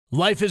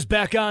Life is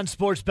back on,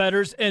 sports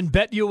bettors, and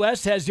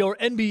BetUS has your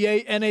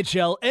NBA,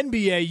 NHL,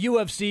 NBA,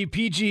 UFC,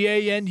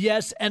 PGA, and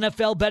yes,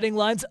 NFL betting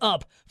lines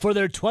up for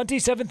their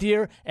 27th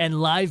year and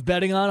live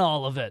betting on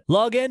all of it.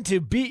 Log in to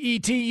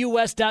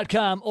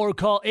betus.com or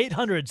call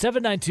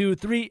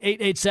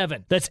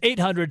 800-792-3887. That's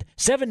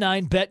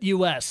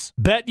 800-79-BET-US.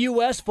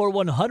 BetUS for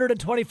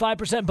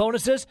 125%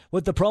 bonuses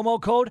with the promo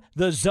code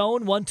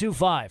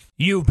THEZONE125.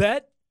 You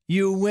bet,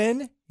 you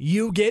win,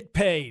 you get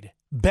paid.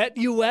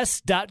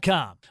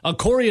 BetUS.com.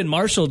 Corey and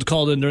Marshall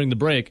called in during the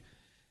break,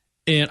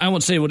 and I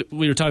won't say what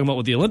we were talking about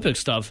with the Olympic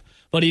stuff,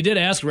 but he did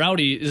ask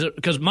Rowdy,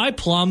 because my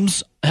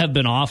plums have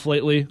been off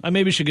lately. I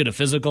maybe should get a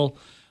physical.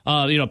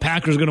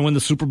 Packers going to win the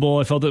Super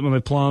Bowl. I felt it in my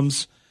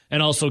plums.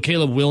 And also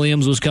Caleb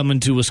Williams was coming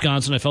to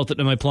Wisconsin. I felt it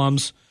in my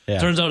plums. Yeah.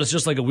 Turns out it's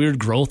just like a weird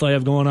growth I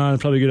have going on. I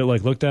probably get it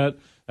looked at.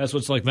 That's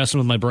what's messing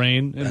with my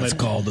brain. That's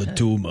called a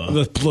tumor.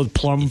 The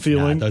plum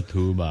feeling. Not a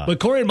tumor. But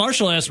Corey and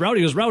Marshall asked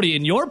Rowdy, Rowdy,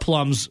 in your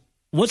plums,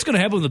 what's going to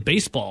happen with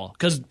baseball?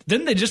 Because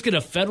didn't they just get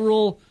a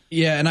federal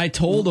and I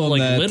told them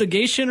that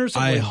litigation or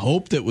something? I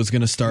hoped it was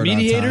going to start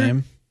mediator? on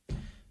time.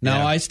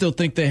 Now, I still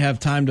think they have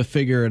time to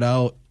figure it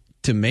out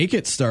to make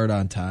it start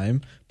on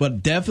time,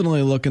 but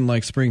definitely looking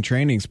like spring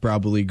training's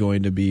probably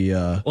going to be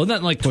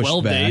wasn't that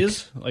 12 back.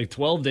 days?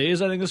 12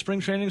 days, I think, of spring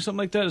training, something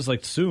like that.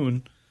 It's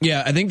soon.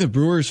 Yeah, I think the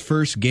Brewers'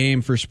 first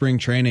game for spring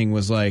training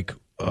was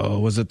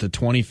was it the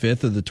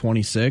 25th or the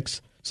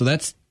 26th? So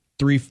that's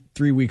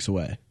three weeks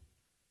away.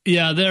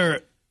 Yeah,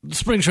 their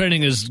spring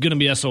training is going to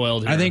be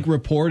SOL. I think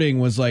reporting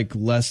was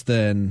less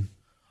than.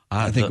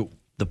 I think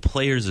the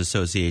Players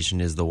Association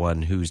is the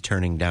one who's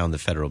turning down the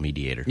federal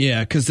mediator.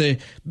 Yeah, because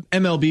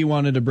MLB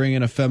wanted to bring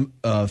in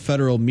a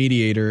federal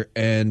mediator,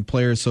 and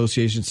Player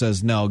Association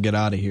says no, get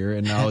out of here,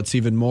 and now it's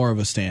even more of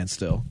a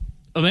standstill.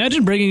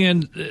 Imagine bringing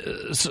in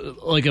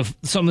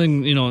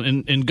something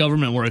in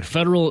government work,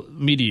 federal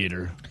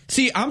mediator.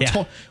 See,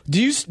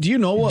 do you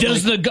know what?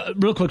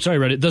 Real quick, sorry,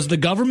 Reddit. Does the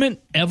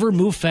government ever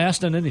move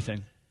fast on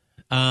anything?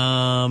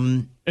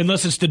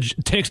 Unless it's to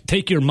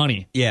take your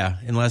money. Yeah,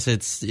 unless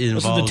it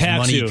involves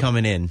money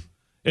coming in.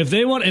 If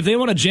they want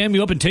to jam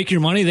you up and take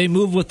your money, they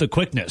move with the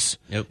quickness.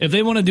 Yep. If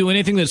they want to do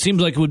anything that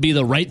seems like it would be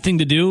the right thing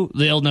to do,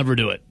 they'll never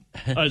do it.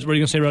 What are you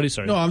going to say, Rowdy?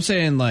 Sorry. No, I'm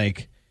saying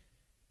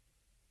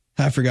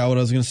I forgot what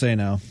I was going to say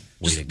now.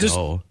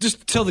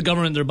 Just tell the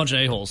government they're a bunch of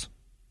a-holes.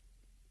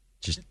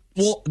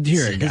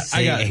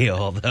 I got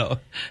a-hole, though.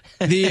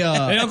 Hey,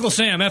 Uncle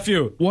Sam, F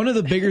you. One of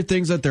the bigger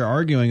things that they're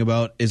arguing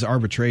about is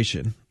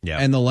arbitration. Yeah.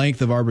 And the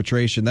length of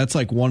arbitration. That's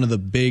one of the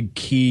big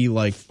key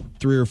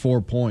 3 or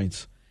 4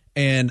 points.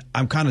 And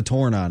I'm kind of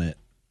torn on it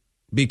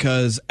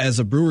because as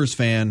a Brewers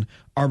fan,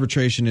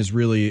 arbitration is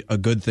really a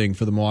good thing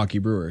for the Milwaukee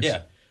Brewers.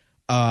 Yeah.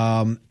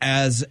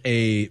 As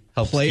a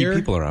Helps player,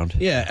 keep people around.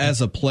 Yeah,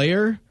 as a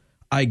player,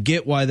 I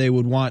get why they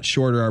would want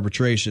shorter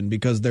arbitration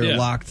because they're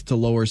locked to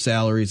lower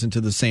salaries and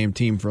to the same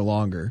team for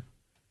longer.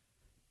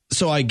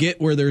 So I get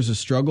where there's a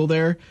struggle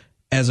there.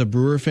 As a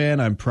Brewer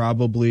fan, I'm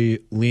probably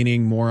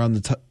leaning more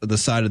on the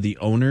side of the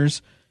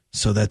owners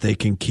so that they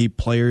can keep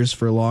players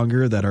for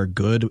longer that are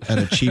good at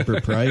a cheaper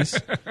price.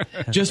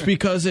 Just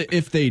because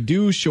if they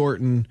do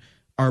shorten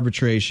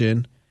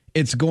arbitration,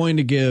 it's going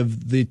to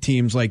give the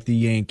teams like the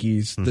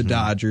Yankees, the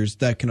Dodgers,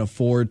 that can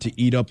afford to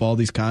eat up all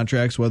these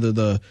contracts, whether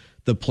the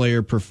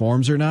player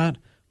performs or not,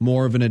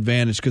 more of an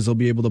advantage because they'll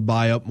be able to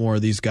buy up more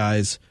of these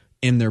guys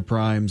in their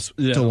primes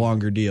to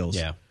longer deals.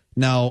 Yeah.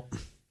 Now,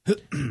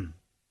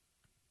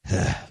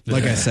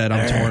 like I said,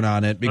 I'm torn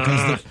on it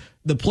because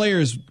the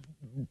players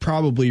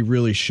probably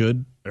really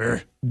should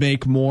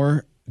make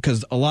more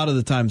because a lot of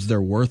the times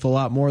they're worth a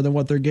lot more than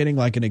what they're getting.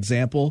 Like an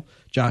example,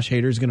 Josh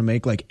Hader's going to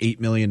make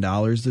 $8 million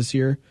this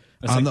year.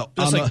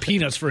 That's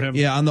peanuts for him.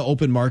 Yeah, on the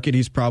open market,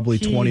 he's probably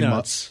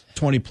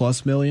 20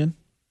 plus million.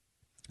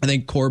 I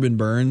think Corbin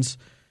Burns,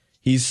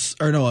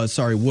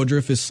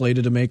 Woodruff is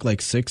slated to make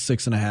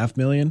 $6.5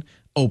 million.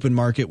 Open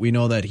market, we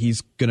know that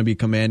he's going to be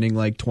commanding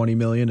 $20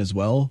 million as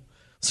well.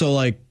 So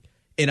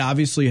it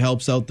obviously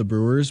helps out the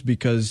Brewers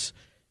because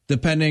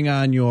depending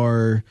on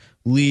your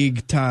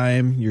league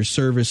time, your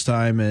service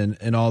time,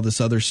 and all this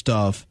other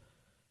stuff,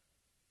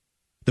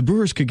 the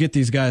Brewers could get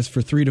these guys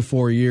for 3 to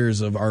 4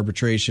 years of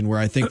arbitration where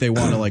I think they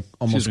want to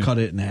almost cut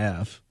it in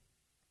half.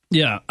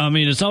 Yeah, I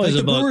mean, it's always the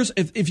about... Brewers,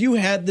 if you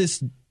had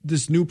this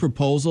new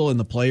proposal and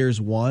the players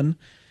won,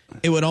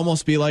 it would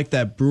almost be like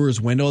that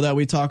Brewers window that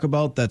we talk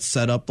about that's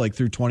set up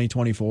through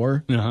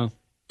 2024. Uh-huh.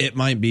 It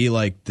might be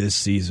this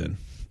season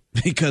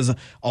because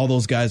all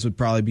those guys would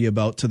probably be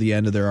about to the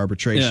end of their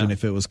arbitration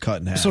if it was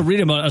cut in half. So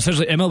reading about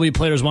essentially MLB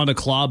players want to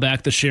claw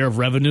back the share of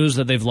revenues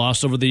that they've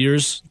lost over the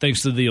years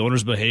thanks to the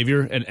owners'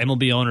 behavior, and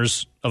MLB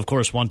owners, of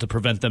course, want to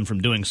prevent them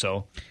from doing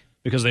so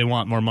because they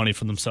want more money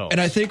for themselves.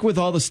 And I think with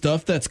all the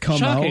stuff that's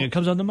come out... It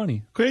comes down to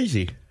money.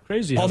 Crazy.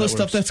 All the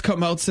stuff that's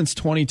come out since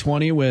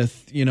 2020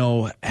 with,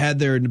 had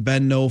there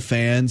been no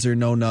fans or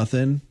no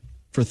nothing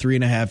for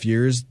 3.5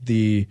 years,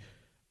 the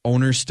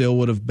owners still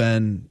would have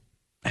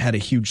had a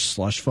huge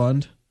slush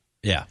fund.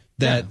 Yeah.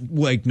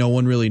 That no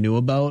one really knew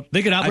about.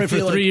 They could operate for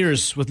 3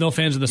 years with no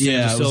fans in the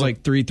stands. Yeah, it was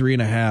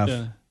 3.5.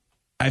 Yeah.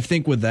 I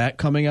think with that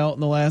coming out in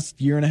the last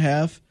year and a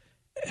half,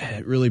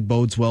 it really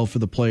bodes well for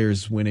the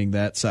players winning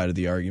that side of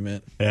the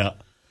argument. Yeah.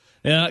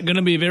 Yeah, going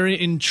to be very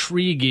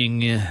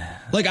intriguing.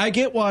 Like, I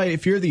get why,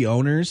 if you're the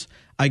owners,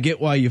 I get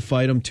why you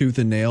fight them tooth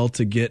and nail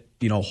to get,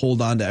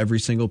 hold on to every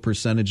single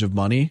percentage of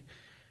money.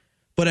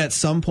 But at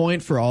some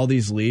point for all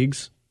these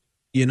leagues,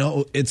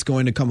 it's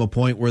going to come a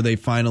point where they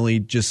finally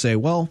just say,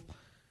 well,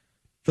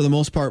 for the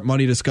most part,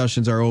 money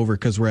discussions are over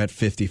because we're at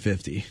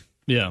 50-50.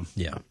 Yeah.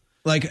 Yeah.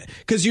 Like,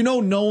 because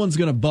no one's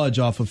going to budge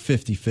off of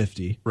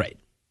 50-50. Right.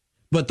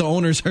 But the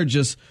owners are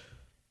just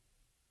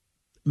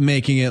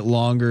making it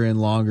longer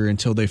and longer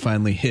until they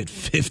finally hit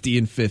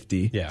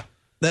 50-50. Yeah.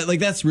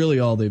 That's really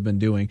all they've been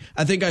doing.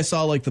 I think I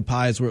saw like the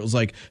pies where it was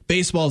like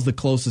baseball's the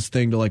closest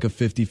thing to like a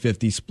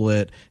 50-50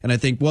 split. And I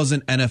think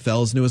wasn't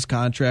NFL's newest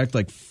contract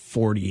like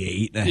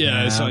 48 and a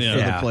half for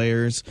the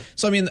players.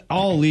 So, I mean,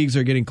 all leagues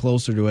are getting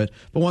closer to it.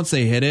 But once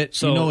they hit it,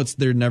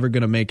 they're never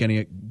going to make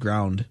any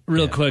ground.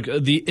 Real quick,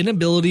 the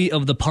inability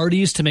of the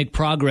parties to make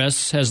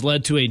progress has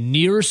led to a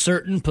near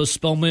certain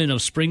postponement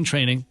of spring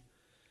training,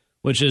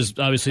 which is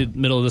obviously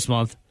middle of this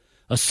month.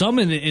 Some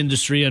in the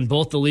industry on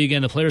both the league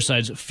and the player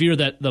sides fear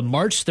that the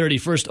March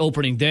 31st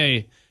opening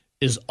day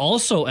is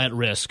also at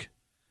risk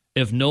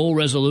if no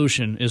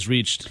resolution is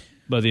reached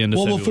by the end of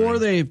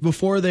February.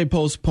 Before they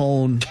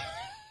postpone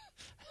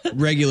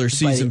regular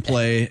season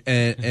play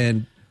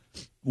and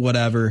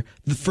whatever,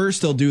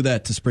 first they'll do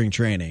that to spring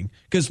training,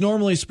 because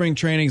normally spring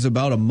training is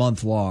about a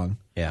month long.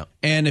 Yeah.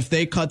 And if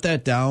they cut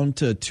that down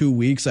to 2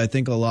 weeks, I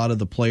think a lot of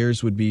the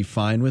players would be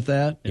fine with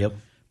that. Yep.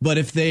 But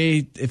if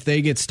they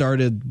get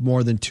started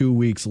more than 2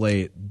 weeks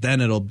late, then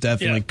it'll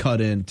definitely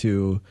cut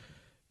into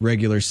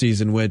regular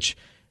season, which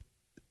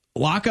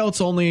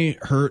lockouts only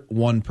hurt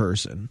one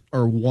person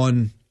or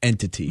one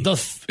entity,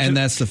 and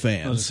that's the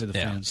fans. I was going to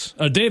say the fans.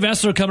 Dave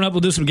Essler coming up.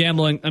 We'll do some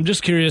gambling. I'm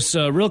just curious,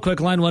 real quick,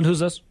 line one, who's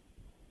this?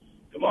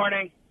 Good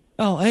morning.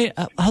 Oh, hey.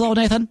 Hello,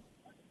 Nathan.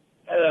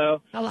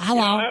 Hello. Hello.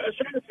 I was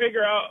trying to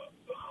figure out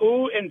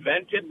who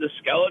invented the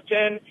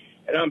skeleton.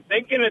 And I'm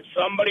thinking it's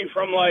somebody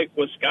from, like,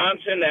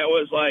 Wisconsin that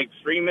was, like,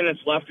 3 minutes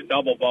left to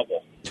double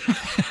bubble.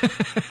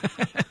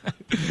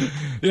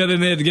 Yeah, then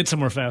they had to get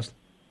somewhere fast.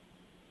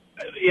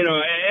 And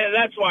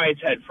that's why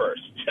it's head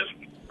first. Just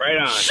right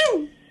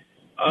on.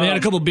 They had a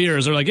couple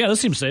beers. They're like, yeah,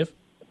 this seems safe.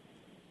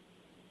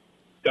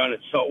 Done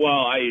it so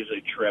well. I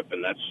usually trip,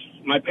 and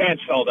my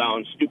pants fell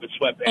down. Stupid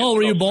sweatpants. Oh,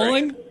 were you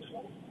bowling?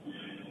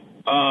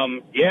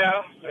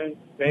 Yeah.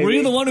 Maybe. Were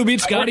you the one who beat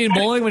Scotty in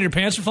bowling when your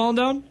pants were falling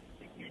down?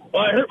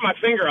 Well, I hurt my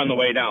finger on the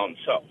way down,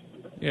 so.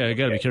 Yeah, you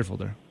got to be careful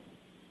there.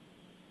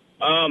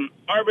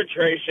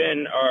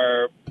 Arbitration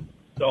or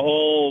the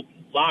whole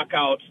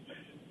lockouts,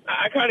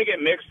 I kind of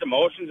get mixed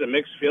emotions and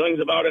mixed feelings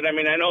about it. I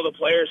mean, I know the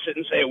players sit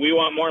and say, we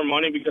want more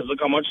money because look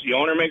how much the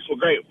owner makes. Well,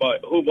 great,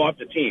 but who bought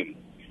the team?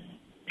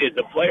 Did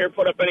the player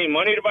put up any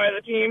money to buy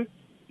the team?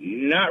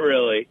 Not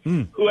really.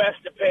 Who has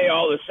to pay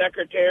all the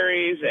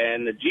secretaries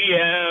and the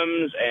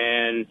GMs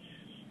and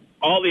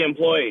all the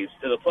employees?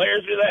 Do the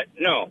players do that?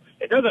 No.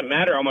 It doesn't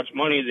matter how much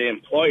money the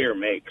employer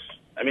makes.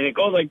 I mean, it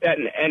goes like that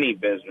in any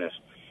business.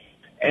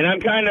 And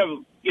I'm kind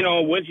of,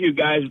 with you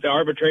guys with the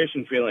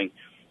arbitration feeling.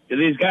 Do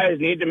these guys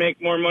need to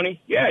make more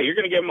money? Yeah, you're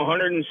going to give them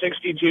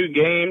 162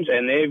 games,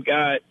 and they've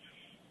got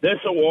this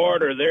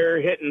award, or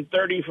they're hitting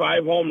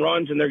 35 home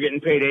runs, and they're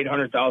getting paid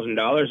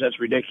 $800,000. That's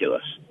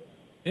ridiculous.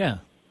 Yeah.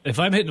 If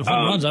I'm hitting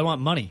home runs, I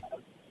want money.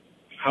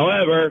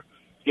 However,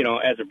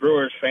 as a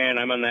Brewers fan,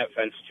 I'm on that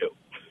fence, too.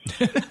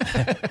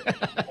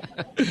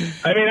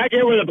 I mean, I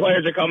get where the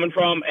players are coming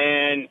from,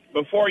 and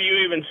before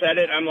you even said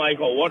it, I'm like,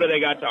 well, what do they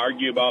got to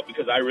argue about?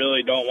 Because I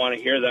really don't want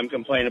to hear them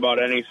complain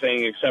about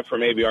anything except for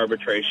maybe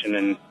arbitration,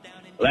 and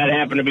that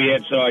happened to be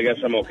it, so I guess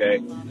I'm okay.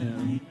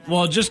 Yeah.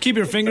 Well, just keep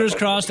your fingers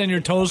crossed and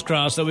your toes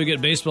crossed that we get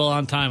baseball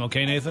on time,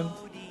 okay, Nathan?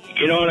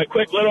 And a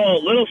quick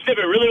little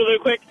snippet, really, really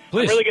quick.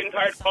 Please. I'm really getting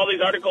tired of all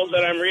these articles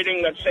that I'm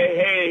reading that say,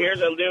 hey,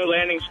 here's a new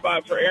landing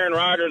spot for Aaron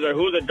Rodgers, or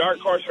who's a dark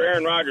horse for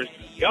Aaron Rodgers.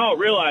 Y'all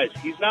realize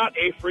he's not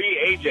a free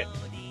agent.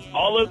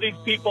 All of these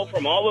people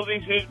from all of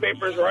these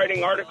newspapers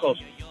writing articles,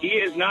 he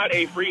is not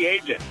a free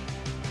agent.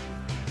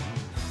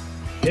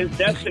 His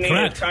destiny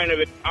is kind of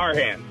in our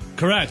hands.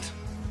 Correct.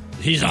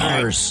 He's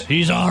ours.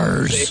 He's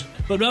ours.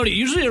 But, Rowdy,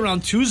 usually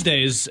around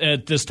Tuesdays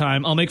at this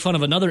time, I'll make fun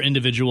of another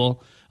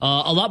individual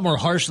a lot more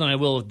harsh than I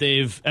will with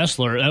Dave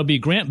Essler. That would be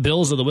Grant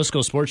Bills of the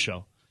Wisco Sports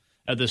Show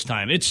at this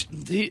time.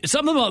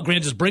 Something about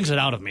Grant just brings it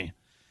out of me.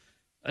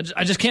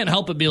 I just can't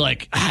help but be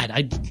like,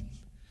 I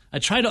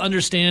try to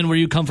understand where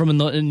you come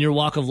from in your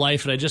walk of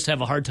life, and I just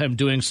have a hard time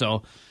doing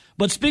so.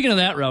 But speaking of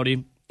that,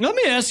 Rowdy, let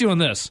me ask you on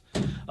this.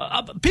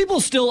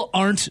 People still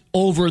aren't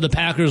over the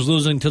Packers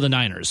losing to the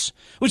Niners,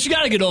 which you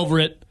got to get over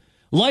it.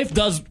 Life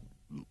does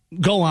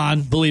go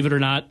on, believe it or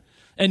not.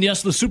 And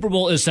yes, the Super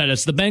Bowl is set.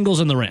 It's the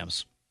Bengals and the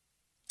Rams.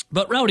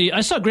 But, Rowdy,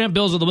 I saw Grant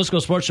Bills of the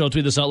Wisco Sports Show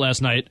tweet this out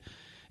last night,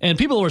 and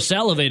people were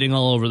salivating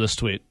all over this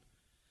tweet.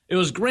 It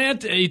was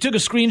Grant. He took a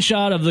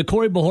screenshot of the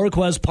Corey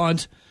Bojorquez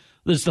punt.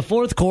 It's the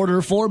fourth quarter,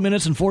 4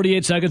 minutes and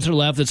 48 seconds are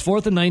left. It's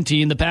 4th and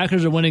 19. The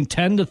Packers are winning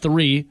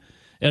 10-3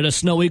 at a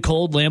snowy,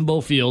 cold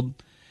Lambeau Field.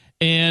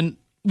 And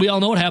we all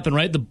know what happened,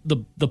 right?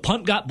 The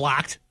punt got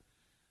blocked.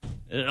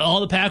 All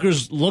the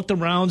Packers looked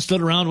around,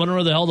 stood around, wondering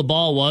where the hell the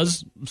ball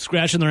was,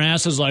 scratching their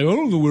asses like, I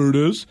don't know where it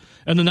is.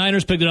 And the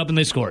Niners picked it up and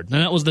they scored. And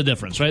that was the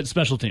difference, right?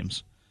 Special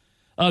teams.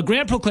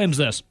 Grant proclaims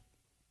this.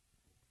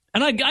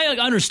 And I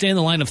understand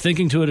the line of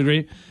thinking to a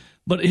degree,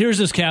 but here's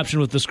this caption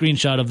with the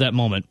screenshot of that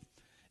moment.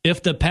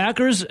 If the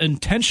Packers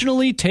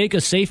intentionally take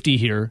a safety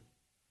here,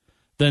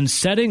 then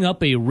setting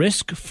up a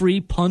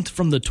risk-free punt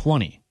from the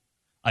 20,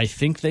 I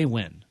think they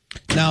win.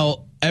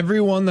 Now,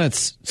 everyone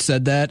that's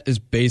said that is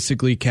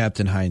basically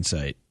Captain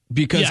Hindsight,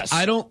 because Yes.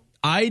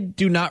 I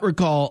do not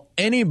recall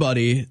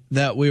anybody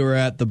that we were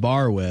at the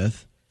bar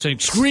with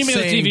Screaming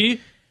at the TV.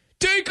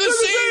 Take a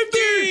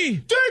safety!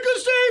 Take a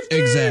safety!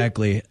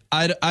 Exactly.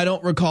 I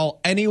don't recall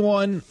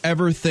anyone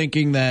ever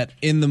thinking that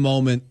in the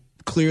moment,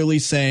 clearly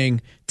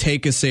saying,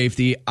 take a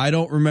safety. I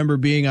don't remember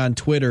being on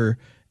Twitter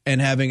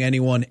and having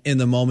anyone in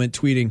the moment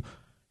tweeting,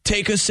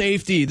 take a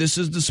safety. This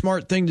is the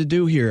smart thing to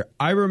do here.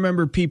 I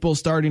remember people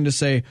starting to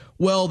say,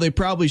 well, they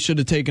probably should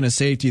have taken a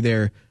safety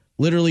there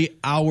literally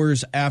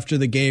hours after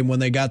the game when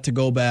they got to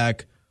go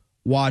back,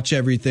 watch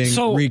everything,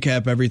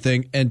 recap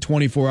everything, and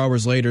 24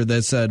 hours later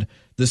they said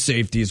the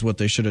safety is what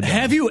they should have done.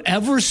 Have you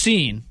ever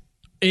seen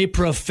a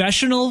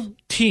professional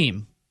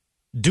team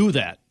do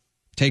that?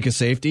 Take a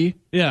safety?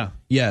 Yeah.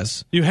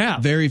 Yes. You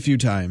have. Very few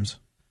times.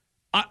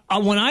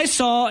 When I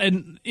saw,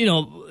 and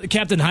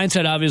Captain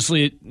Hindsight,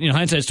 obviously,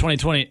 hindsight's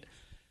 2020.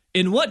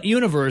 In what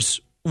universe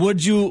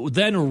would you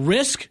then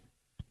risk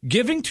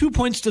giving 2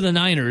 points to the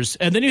Niners,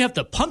 and then you have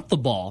to punt the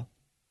ball?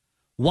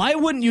 Why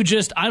wouldn't you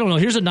just? I don't know.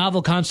 Here's a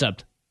novel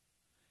concept: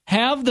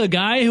 have the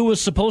guy who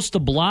was supposed to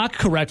block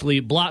correctly.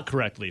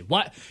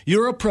 Why?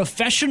 You're a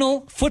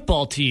professional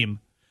football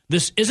team.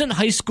 This isn't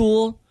high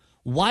school.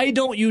 Why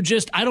don't you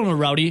just? I don't know,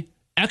 Rowdy.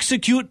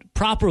 Execute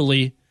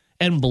properly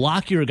and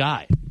block your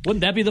guy.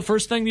 Wouldn't that be the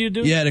first thing you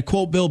do? Yeah, to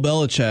quote Bill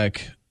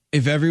Belichick,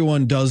 if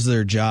everyone does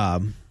their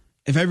job,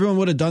 if everyone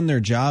would have done their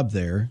job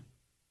there,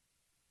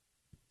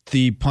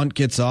 the punt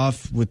gets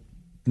off with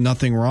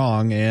nothing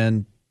wrong,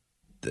 and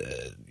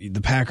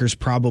the Packers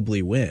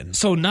probably win.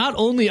 So not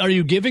only are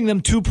you giving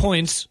them 2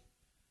 points,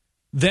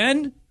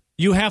 then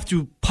you have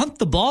to punt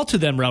the ball to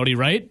them, Rowdy,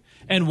 right?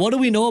 And what do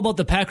we know about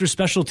the Packers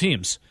special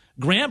teams?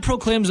 Grant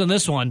proclaims in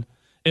this one,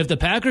 if the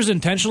Packers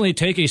intentionally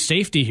take a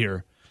safety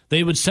here,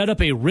 they would set up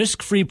a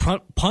risk-free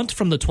punt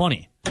from the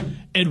 20.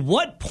 At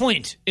what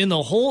point in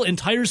the whole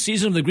entire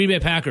season of the Green Bay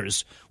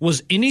Packers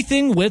was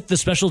anything with the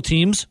special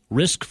teams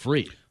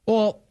risk-free?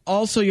 Well,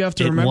 also you have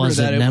to remember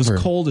that it was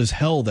cold as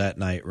hell that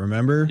night,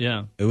 remember?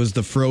 Yeah. It was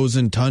the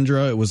frozen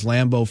tundra. It was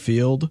Lambeau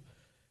Field. It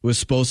was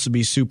supposed to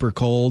be super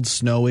cold,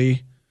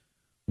 snowy,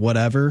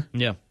 whatever.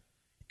 Yeah.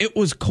 It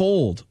was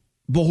cold.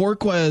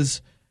 Bojorquez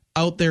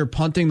out there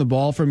punting the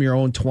ball from your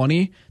own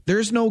 20,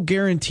 there's no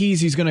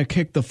guarantees he's going to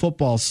kick the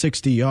football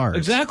 60 yards.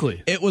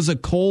 Exactly. It was a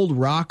cold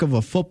rock of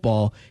a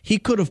football. He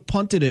could have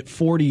punted it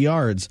 40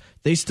 yards.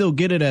 They still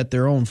get it at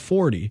their own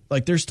 40.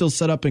 Like, they're still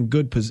set up in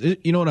good position.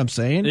 You know what I'm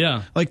saying?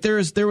 Yeah. Like,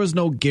 there was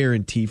no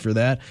guarantee for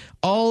that.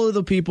 All of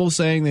the people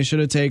saying they should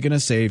have taken a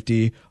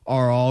safety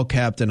are all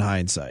Captain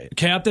Hindsight.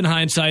 Captain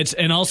Hindsights.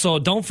 And also,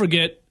 don't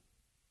forget,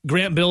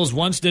 Grant Bills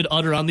once did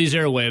utter on these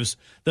airwaves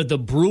that the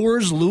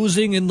Brewers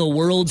losing in the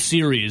World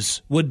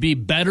Series would be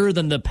better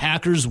than the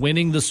Packers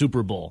winning the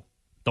Super Bowl.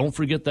 Don't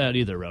forget that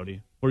either, Rowdy.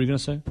 What are you going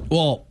to say?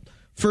 Well,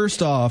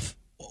 first off,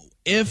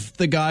 if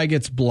the guy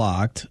gets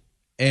blocked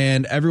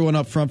and everyone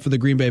up front for the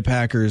Green Bay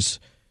Packers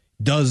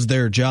does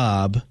their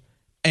job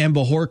and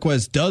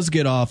Bojorquez does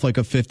get off like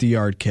a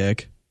 50-yard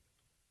kick,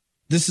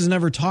 this is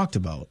never talked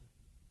about.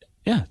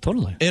 Yeah,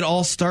 totally. It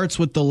all starts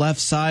with the left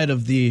side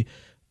of the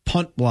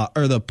punt block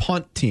or the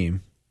punt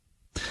team.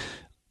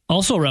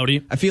 Also,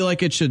 Rowdy, I feel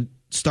like it should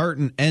start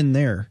and end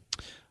there.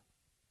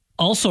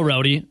 Also,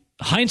 Rowdy,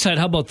 hindsight,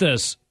 how about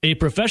this? A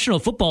professional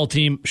football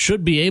team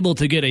should be able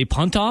to get a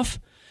punt off.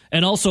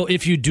 And also,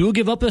 if you do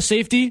give up a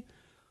safety,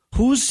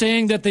 who's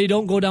saying that they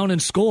don't go down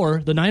and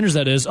score, the Niners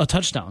that is, a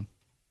touchdown?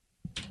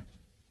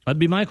 That'd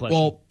be my question.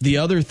 Well, the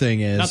other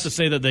thing is, not to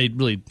say that they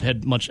really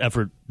had much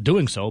effort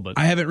doing so, but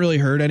I haven't really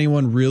heard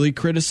anyone really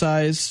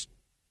criticize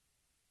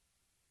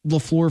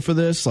LaFleur for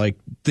this. Like,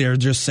 they're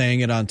just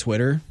saying it on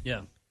Twitter.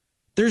 Yeah.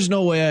 There's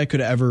no way I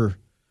could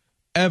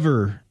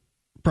ever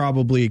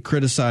probably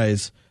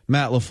criticize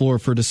Matt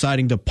LaFleur for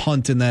deciding to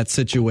punt in that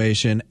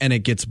situation and it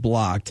gets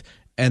blocked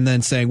and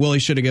then saying, well, he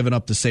should have given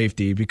up the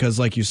safety because,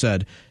 like you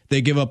said,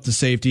 they give up the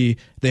safety,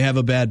 they have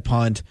a bad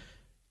punt,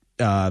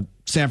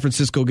 San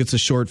Francisco gets a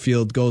short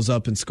field, goes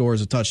up and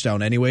scores a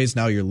touchdown anyways,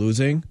 now you're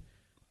losing.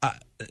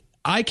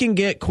 I can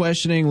get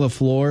questioning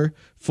LaFleur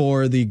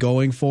for the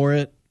going for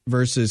it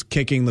versus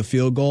kicking the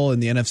field goal in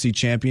the NFC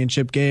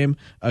Championship game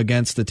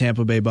against the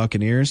Tampa Bay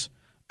Buccaneers.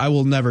 I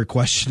will never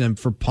question him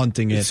for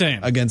punting it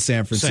against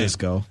San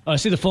Francisco. I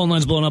see the phone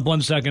lines blowing up.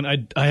 1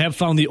 second. I have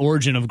found the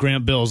origin of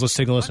Grant Bills. Let's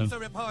take a listen. Once a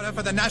reporter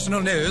for the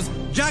national news,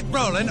 Jack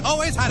Brolin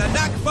always had a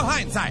knack for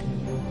hindsight.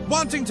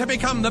 Wanting to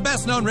become the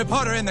best-known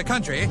reporter in the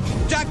country,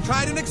 Jack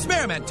tried an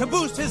experiment to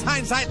boost his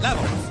hindsight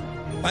levels.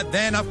 But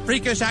then a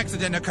freakish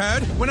accident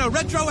occurred when a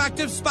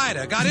retroactive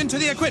spider got into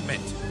the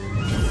equipment.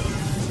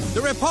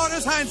 The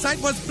reporter's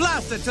hindsight was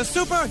blasted to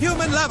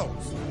superhuman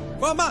levels.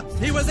 For months,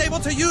 he was able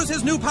to use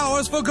his new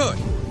powers for good,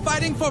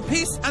 fighting for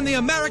peace and the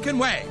American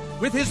way,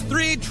 with his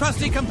 3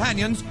 trusty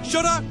companions,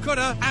 shoulda,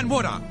 coulda, and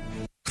woulda.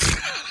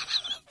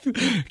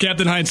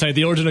 Captain Hindsight,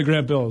 the origin of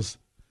Grant Bills.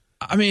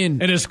 I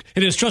mean, And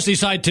his trusty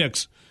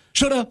sidekicks,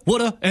 shoulda,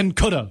 woulda, and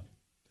coulda.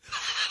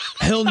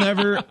 he'll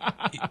never,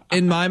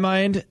 in my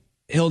mind,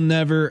 he'll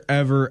never,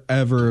 ever,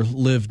 ever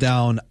live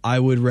down. I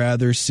would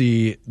rather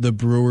see the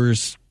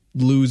Brewers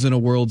lose in a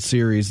World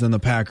Series than the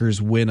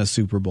Packers win a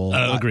Super Bowl.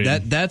 Agreed.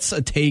 That's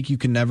a take you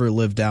can never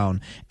live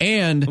down.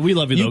 And we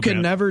love you, though, can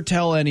Grant. never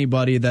tell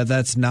anybody that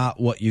that's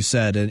not what you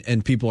said,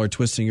 and people are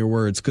twisting your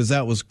words because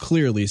that was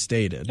clearly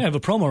stated. Yeah, I have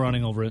a promo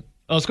running over it.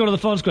 Oh, let's go to the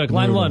phones quick.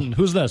 Line 1,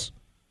 who's this?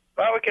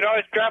 Well, we could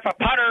always draft a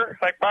punter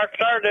like Mark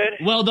Starr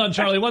did. Well done,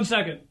 Charlie. 1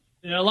 second.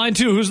 Yeah, line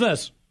 2, who's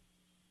this?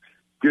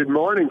 Good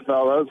morning,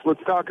 fellas.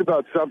 Let's talk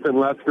about something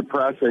less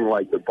depressing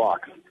like the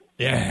Bucks.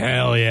 Yeah,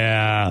 hell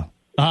yeah.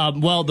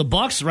 Well, the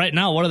Bucks right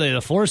now, what are they, the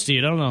 4th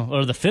seed? I don't know.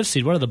 Or the 5th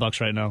seed? What are the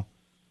Bucks right now?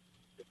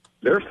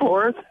 They're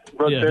 4th,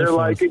 but Yeah, they're they're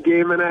like 4th. a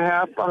game and a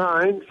half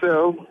behind,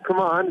 so come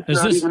on. It's Is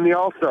not this- even the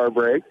All-Star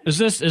break. Is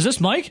this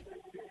Mike?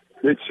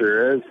 It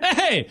sure is.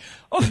 Hey,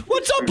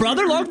 what's up,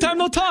 brother? Long time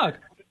no talk.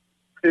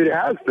 It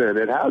has been.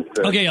 It has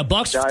been. Okay, a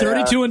Bucks Yeah,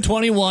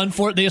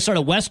 32-21. They start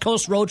a West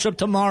Coast road trip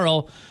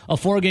tomorrow, a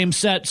 4-game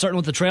set, starting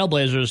with the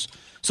Trailblazers.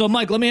 So,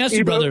 Mike, let me ask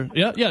you, brother.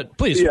 Yeah,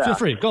 please, Yeah. feel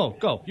free.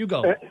 Go, you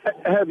go.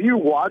 Have you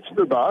watched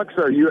the Bucks?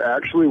 Are you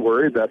actually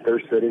worried that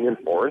they're sitting in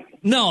 4th?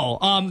 No,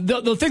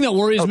 the thing that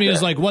worries me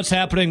is like what's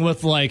happening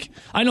with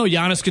I know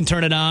Giannis can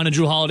turn it on and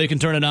Drew Holiday can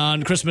turn it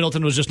on. Chris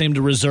Middleton was just named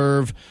a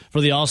reserve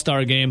for the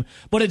All-Star game,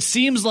 but it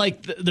seems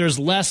like there's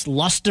less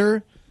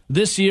luster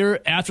this year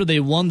after they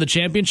won the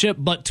championship.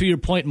 But to your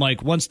point,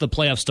 Mike, once the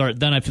playoffs start,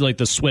 then I feel like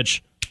the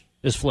switch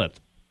is flipped.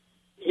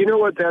 You know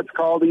what that's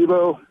called,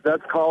 Evo?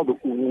 That's called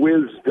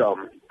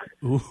wisdom.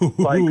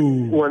 Like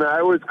when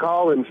I was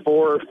calling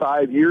 4 or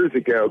 5 years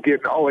ago,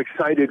 getting all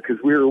excited because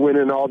we were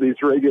winning all these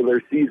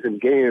regular season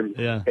games.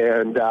 Yeah.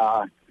 And,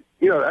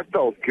 that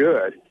felt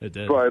good. It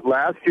did. But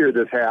last year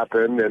this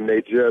happened, and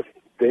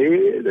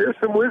there's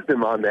some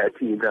wisdom on that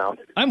team now.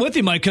 I'm with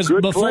you, Mike, because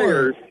Good before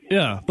players.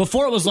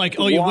 it was like,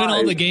 you win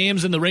all the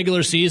games in the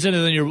regular season,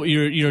 and then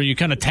you're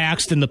kind of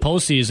taxed in the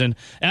postseason.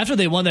 After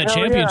they won that Hell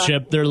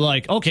championship, they're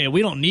like, okay,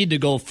 we don't need to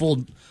go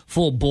full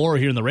bore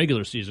here in the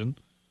regular season.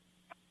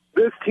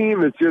 This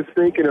team is just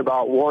thinking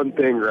about one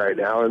thing right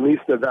now, at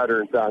least the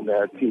veterans on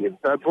that team.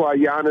 That's why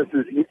Giannis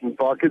is eating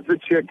buckets of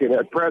chicken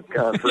at press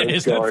conference.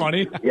 Isn't that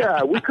funny?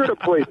 Yeah, we could have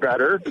played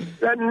better.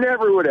 That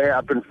never would have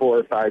happened 4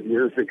 or 5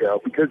 years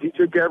ago because he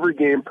took every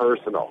game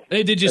personal.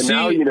 Hey, did you and see?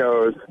 Now he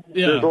knows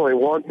Yeah. there's only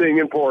one thing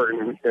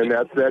important, and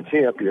that's that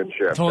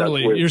championship.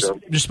 Totally. That's You're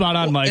wisdom. spot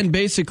on, Mike. And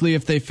basically,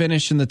 if they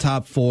finish in the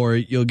top 4,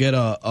 you'll get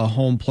a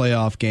home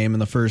playoff game in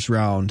the first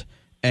round.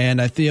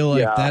 And I feel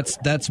like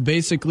that's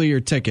basically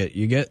your ticket.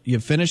 You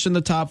finish in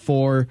the top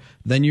 4,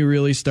 then you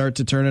really start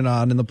to turn it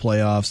on in the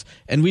playoffs.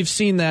 And we've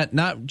seen that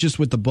not just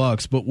with the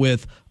Bucks, but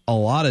with a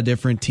lot of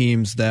different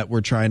teams that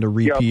were trying to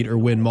repeat or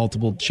win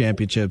multiple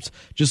championships.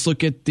 Just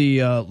look at the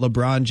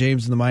LeBron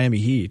James and the Miami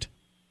Heat.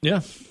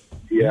 Yeah.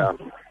 Yeah.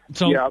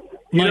 So, yeah.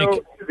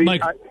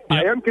 Mike,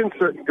 I am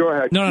concerned. Go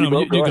ahead. No.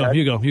 Evo, You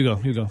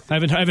ahead. go. I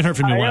haven't heard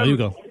from you in a while. You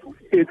go.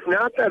 It's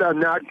not that I'm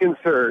not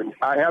concerned.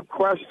 I have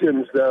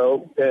questions,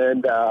 though,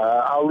 and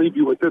I'll leave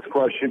you with this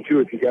question,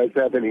 too, if you guys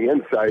have any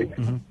insight.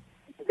 Mm-hmm.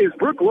 Is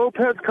Brook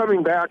Lopez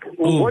coming back?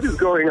 What is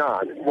going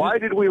on? Why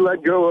did we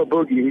let go of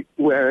Boogie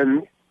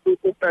when, we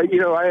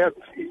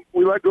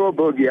let go of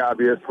Boogie,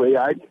 obviously.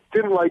 I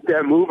didn't like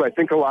that move. I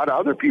think a lot of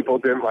other people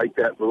didn't like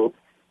that move.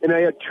 And I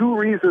had 2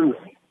 reasons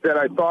that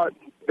I thought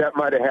that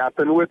might have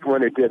happened with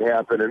when it did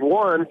happen. And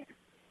one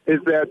is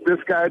that this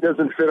guy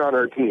doesn't fit on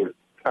our team.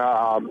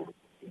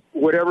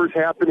 Whatever's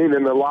happening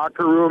in the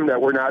locker room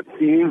that we're not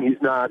seeing,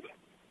 he's not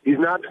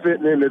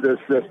fitting into this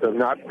system,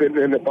 not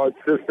fitting into Bud's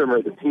system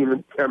or the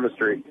team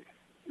chemistry.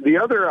 The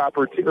other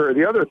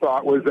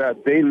thought was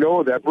that they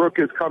know that Brook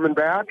is coming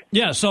back.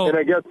 Yeah, so and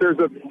I guess there's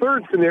a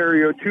third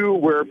scenario too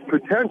where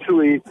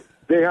potentially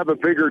they have a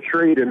bigger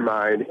trade in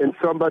mind and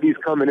somebody's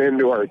coming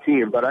into our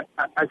team. But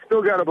I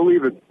still got to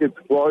believe it's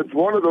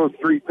one of those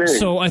 3 things.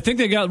 So I think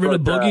they got rid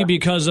of Boogie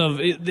because of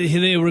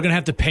they were going to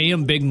have to pay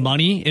him big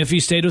money if he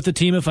stayed with the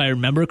team, if I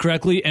remember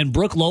correctly. And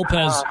Brook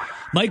Lopez,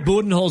 Mike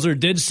Budenholzer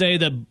did say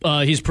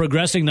that he's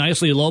progressing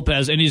nicely,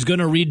 Lopez, and he's going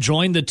to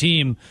rejoin the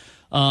team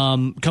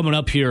coming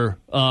up here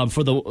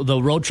for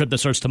the road trip that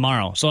starts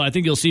tomorrow. So I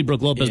think you'll see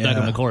Brook Lopez back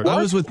on the court. I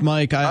was with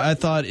Mike. I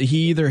thought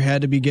he either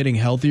had to be getting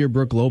healthier,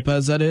 Brook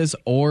Lopez, that is,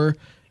 or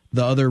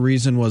the other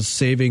reason was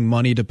saving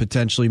money to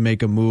potentially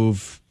make a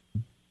move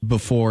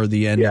before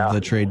the end of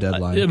the trade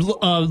deadline.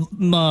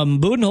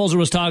 Budenholzer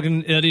was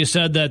talking, and he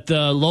said that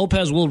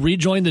Lopez will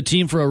rejoin the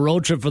team for a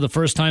road trip for the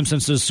first time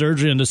since his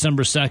surgery on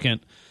December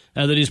 2nd,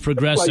 that he's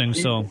progressing.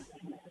 He's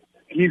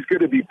going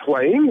to be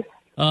playing?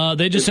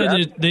 They just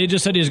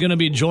said he's going to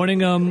be joining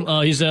them.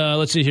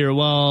 Let's see here.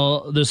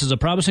 Well, this is a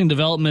promising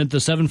development. The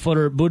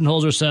 7-footer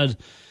Budenholzer said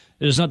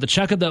it is not the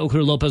checkup that will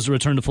clear Lopez to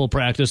return to full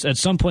practice. At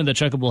some point, that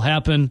checkup will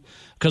happen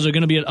because they're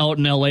going to be out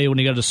in L.A. when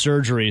he got his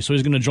surgery. So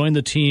he's going to join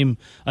the team,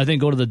 I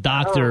think, go to the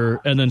doctor,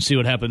 and then see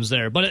what happens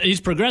there. But he's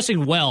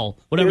progressing well,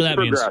 whatever that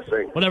means.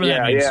 Whatever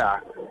that means.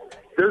 Yeah.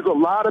 There's a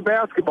lot of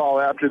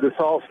basketball after this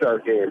All-Star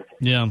game.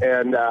 Yeah.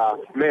 And,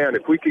 man,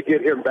 if we could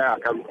get him back,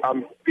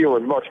 I'm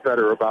feeling much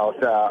better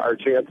about our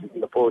chances in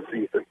the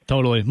postseason.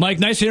 Totally. Mike,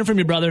 nice hearing from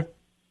you, brother.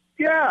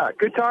 Yeah,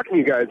 good talking to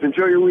you guys.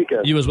 Enjoy your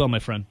weekend. You as well, my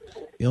friend.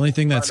 The only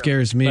thing that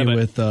scares me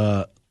with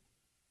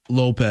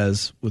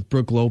Lopez, with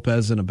Brook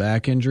Lopez and a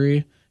back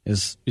injury,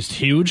 is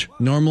huge.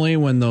 Normally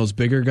when those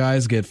bigger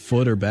guys get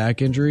foot or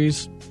back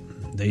injuries,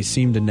 they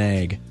seem to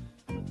nag.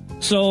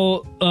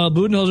 So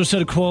Budenholzer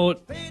said a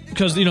quote,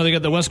 because they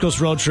got the West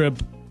Coast road trip,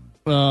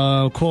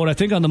 quote, I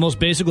think on the most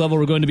basic level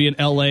we're going to be in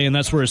L.A., and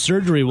that's where his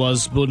surgery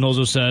was,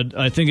 Budenholzer said.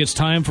 I think it's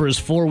time for his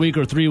 4-week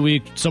or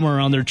 3-week, somewhere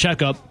around there,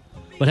 checkup.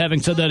 But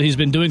having said that, he's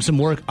been doing some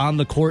work on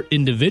the court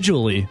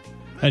individually,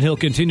 and he'll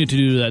continue to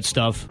do that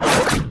stuff.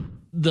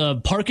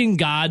 The parking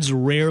gods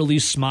rarely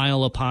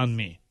smile upon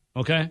me,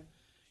 okay?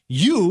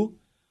 You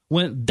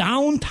went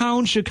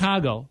downtown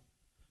Chicago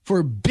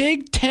for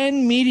Big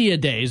Ten Media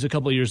Days a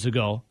couple of years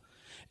ago,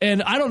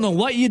 and I don't know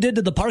what you did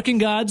to the parking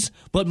gods,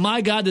 but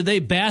my God, did they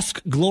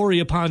bask glory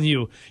upon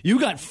you. You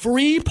got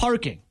free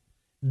parking.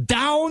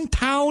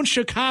 Downtown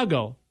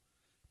Chicago.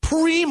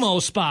 Primo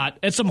spot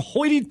at some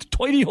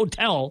hoity-toity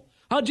hotel.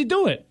 How'd you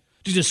do it?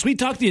 Did you just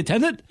sweet-talk the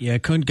attendant? Yeah, I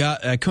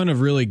couldn't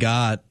have really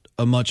got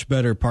a much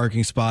better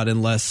parking spot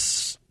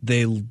unless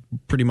they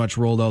pretty much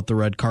rolled out the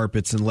red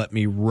carpets and let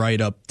me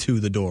right up to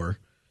the door.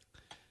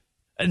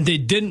 And they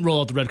didn't roll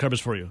out the red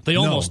carpets for you. They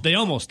almost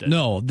did.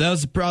 No, that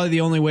was probably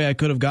the only way I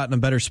could have gotten a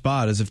better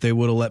spot is if they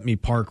would have let me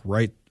park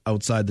right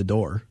outside the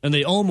door. And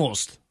they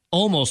almost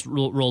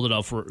rolled it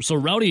out for. So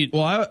Rowdy.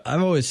 Well,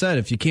 I've always said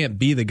if you can't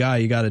be the guy,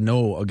 you got to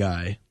know a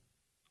guy.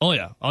 Oh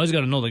yeah, always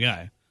got to know the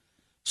guy.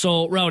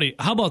 So Rowdy,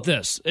 how about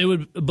this? It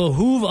would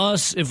behoove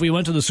us if we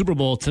went to the Super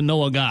Bowl to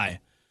know a guy.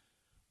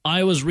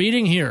 I was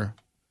reading here,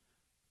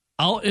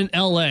 out in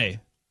L.A.,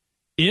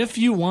 if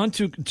you want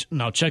to.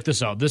 Now check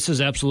this out. This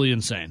is absolutely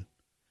insane.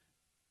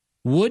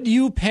 Would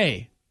you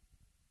pay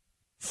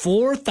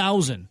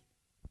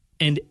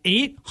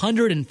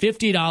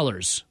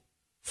 $4,850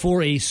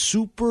 for a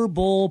Super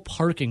Bowl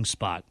parking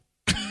spot?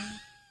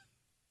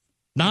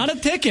 Not a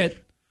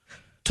ticket,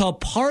 to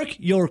park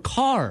your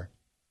car.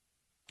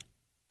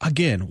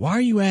 Again, why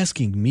are you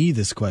asking me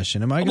this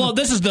question? Am I? Well,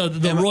 this is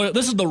the royal.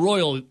 This is the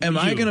royal. Am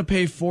I going to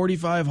pay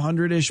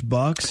 $4,500-ish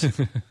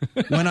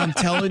when I'm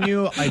telling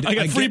you I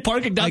got free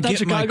parking downtown I get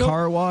Chicago? my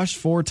car washed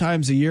 4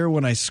 times a year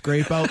when I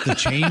scrape out the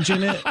change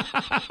in it? All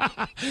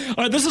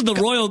right, this is the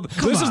royal.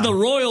 This is the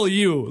royal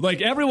you. Like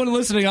everyone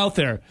listening out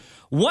there,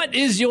 what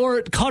is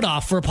your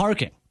cutoff for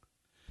parking?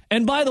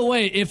 And by the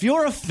way, if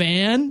you're a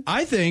fan,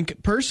 I think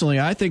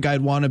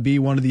I'd want to be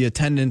one of the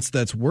attendants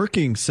that's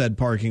working said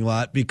parking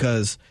lot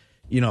because.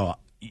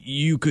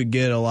 You could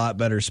get a lot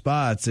better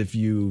spots if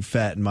you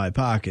fatten my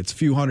pockets. A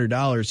few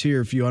 $100s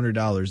here, a few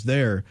 $100s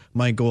there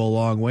might go a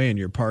long way in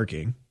your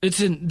parking.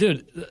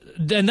 Dude,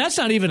 and that's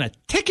not even a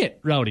ticket,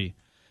 Rowdy.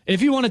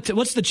 If you want to,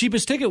 what's the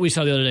cheapest ticket we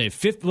saw the other day?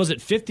 Was it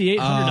 $5,800?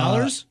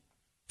 $4,800?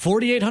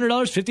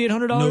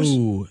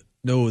 $5,800?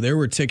 No, there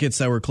were tickets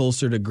that were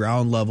closer to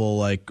ground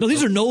level. No,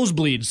 these are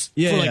nosebleeds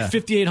for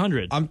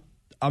 $5,800.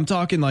 I'm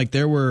talking like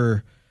there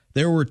were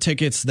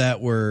tickets that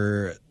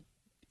were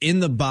in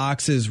the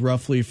boxes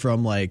roughly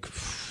from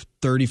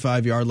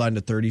 35-yard line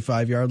to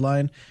 35-yard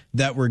line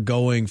that were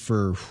going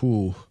for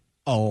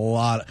a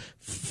lot.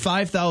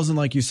 5,000,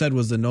 like you said,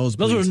 was the nosebleeds.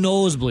 Those were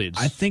nosebleeds.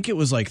 I think it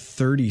was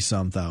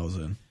 30-some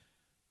thousand.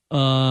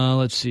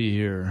 Let's see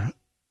here.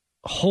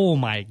 Oh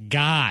my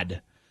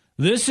God.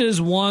 This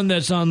is one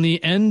that's on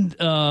the end,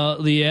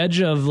 the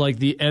edge of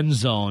the end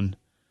zone.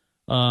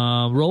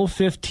 Row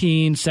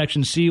 15,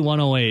 section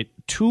C108.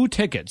 2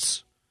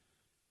 tickets.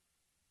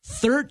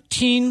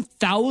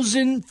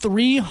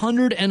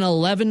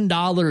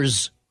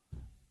 $13,311.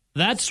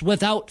 That's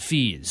without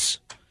fees.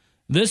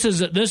 This is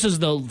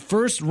the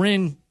first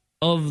ring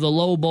of the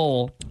low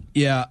bowl.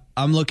 Yeah,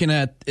 I'm looking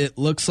at it.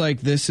 Looks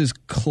like this is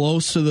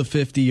close to the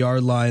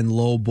 50-yard line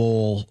low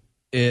bowl.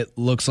 It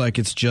looks like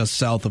it's just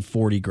south of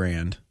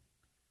 $40,000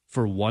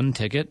 for one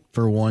ticket.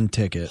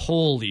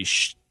 Holy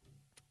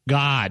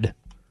God!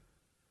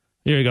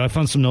 Here you go. I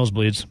found some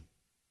nosebleeds.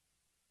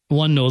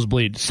 One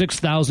nosebleed,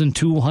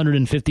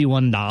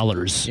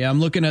 $6,251. Yeah, I'm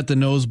looking at the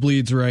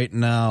nosebleeds right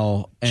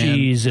now. And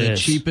Jesus. The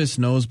cheapest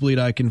nosebleed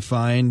I can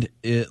find,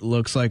 it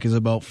looks like, is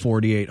about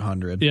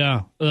 $4,800.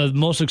 Yeah, the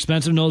most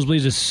expensive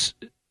nosebleeds is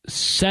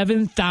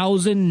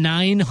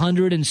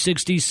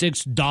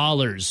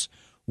 $7,966.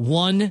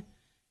 One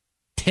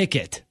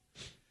ticket.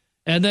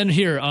 And then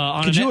here,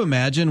 could you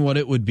imagine what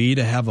it would be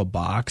to have a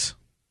box?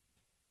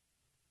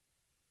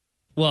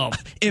 Well,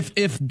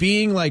 if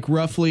being like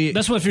roughly,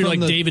 that's what if you're like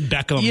David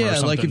Beckham. Yeah, or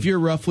something. like if you're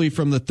roughly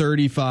from the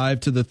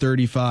 35 to the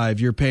 35,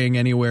 you're paying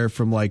anywhere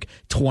from like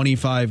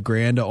 25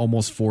 grand to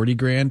almost 40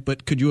 grand.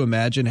 But could you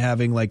imagine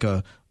having like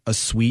a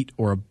suite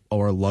or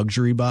a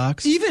luxury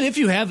box? Even if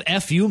you have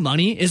FU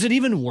money, is it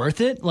even worth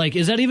it? Like,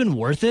 is that even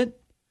worth it?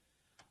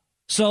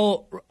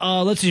 So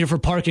let's see here for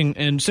parking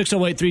and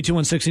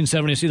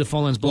 608-321-1670. I see the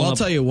phone lines blowing up. I'll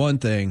tell you one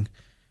thing.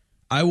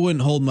 I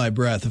wouldn't hold my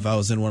breath if I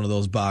was in one of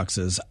those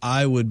boxes.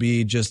 I would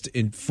be just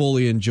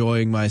fully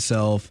enjoying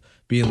myself,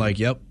 being like,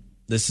 "Yep,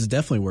 this is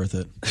definitely worth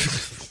it."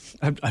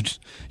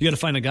 You got to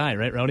find a guy,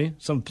 right, Rowdy?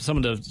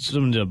 Someone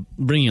to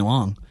bring you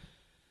along.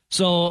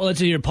 So let's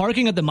see here.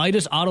 Parking at the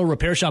Midas Auto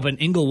Repair Shop in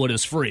Inglewood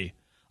is free.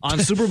 On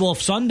Super Bowl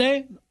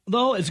Sunday,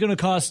 though, it's going to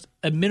cost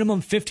a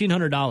minimum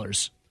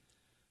 $1,500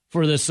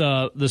 for this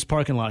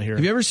parking lot here.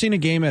 Have you ever seen a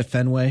game at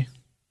Fenway?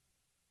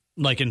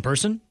 Like in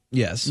person?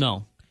 Yes.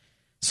 No.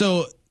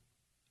 So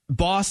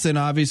Boston,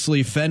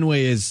 obviously,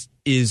 Fenway is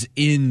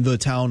in the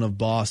town of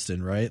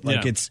Boston, right?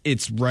 Like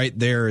it's right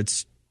there.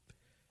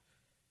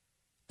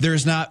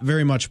 There's not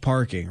very much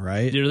parking,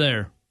 right? You're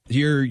there.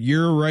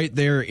 You're right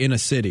there in a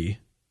city.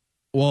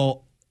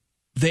 Well,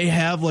 they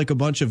have like a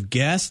bunch of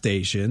gas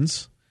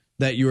stations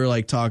that you were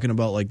like talking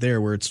about, like there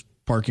where it's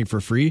parking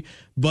for free,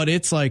 but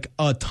it's like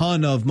a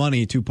ton of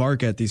money to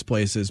park at these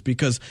places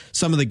because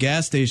some of the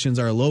gas stations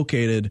are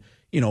located,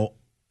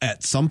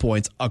 at some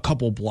points a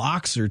couple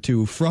blocks or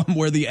two from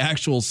where the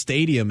actual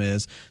stadium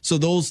is. So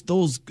those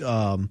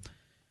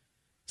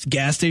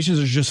gas stations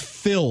are just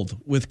filled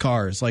with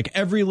cars. Like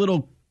every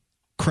little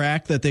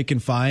crack that they can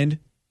find,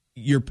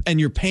 you're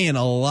paying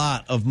a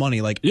lot of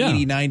money, like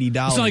 $80, $90. It's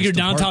not like you're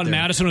downtown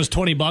Madison. It was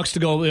 $20 to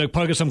go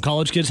park at some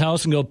college kid's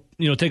house and go,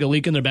 take a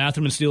leak in their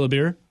bathroom and steal a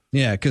beer.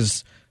 Yeah,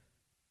 because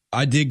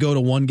I did go to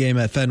one game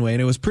at Fenway,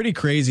 and it was pretty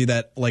crazy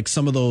that like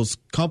some of those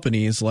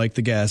companies, like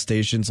the gas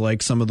stations,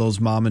 like some of those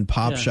mom and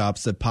pop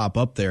shops that pop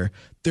up there,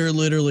 they're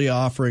literally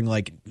offering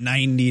like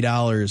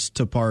 $90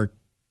 to park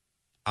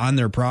on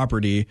their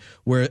property.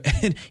 Where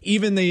they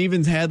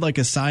even had like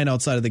a sign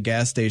outside of the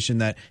gas station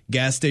that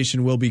gas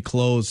station will be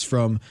closed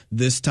from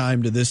this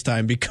time to this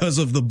time because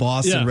of the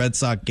Boston Red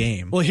Sox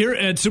game. Well, here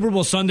at Super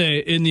Bowl Sunday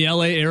in the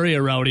LA area,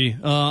 Rowdy,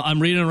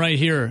 I'm reading right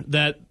here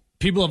that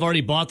people have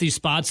already bought these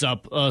spots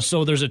up.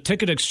 So there's a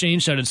ticket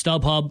exchange site at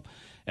StubHub,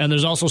 and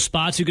there's also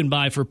spots you can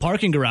buy for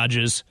parking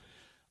garages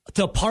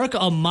to park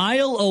a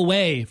mile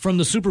away from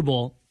the Super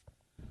Bowl.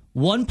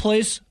 One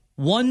place,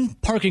 one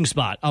parking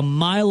spot, a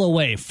mile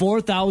away,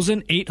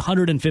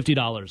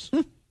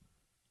 $4,850.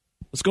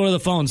 Let's go to the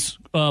phones.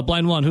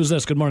 Blind one, who's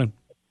this? Good morning.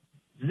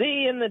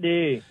 Z in the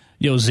D.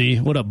 Yo, Z,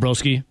 what up,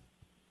 broski?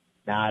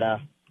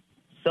 Nada.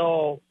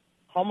 So,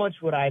 how much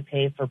would I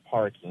pay for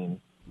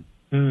parking?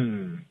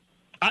 20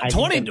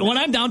 when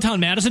I'm downtown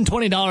Madison,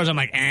 $20. I'm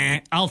like,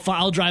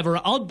 I'll drive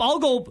around. I'll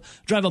go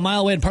drive a mile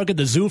away and park at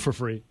the zoo for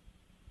free.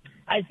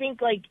 I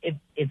think like if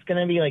it's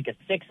gonna be like a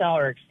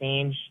 6-hour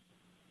exchange,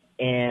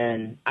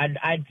 and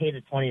I'd pay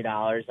the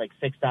 $20. Like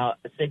 6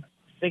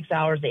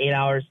 hours to 8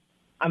 hours,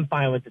 I'm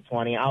fine with the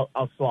 20. I'll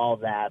swallow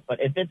that. But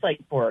if it's like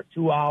for a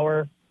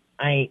 2-hour,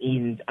 I ain't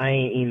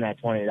eating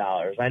that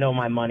 $20. I know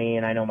my money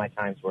and I know my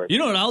time's worth. You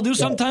know what I'll do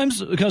sometimes,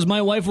 because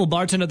my wife will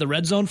bartend at the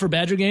Red Zone for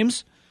Badger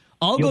games.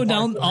 I'll go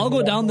down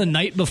the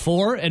night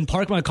before and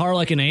park my car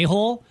like an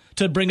a-hole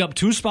to bring up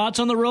 2 spots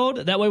on the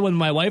road. That way when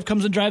my wife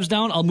comes and drives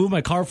down, I'll move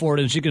my car forward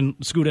and she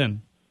can scoot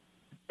in.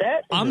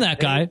 I'm that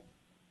guy.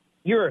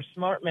 You're a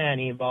smart man,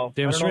 Evo.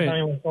 Damn straight. I don't know if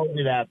anyone told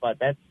you that, but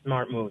that's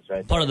smart moves right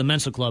there. Part of the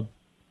Mensa Club.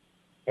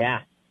 Yeah.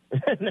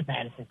 The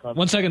Madison Club.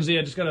 1 second, Z.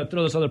 I just got to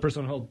throw this other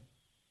person on hold.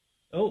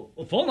 Oh,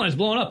 well, phone line's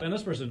blowing up, and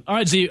this person. All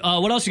right, Z,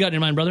 what else you got in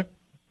your mind, brother?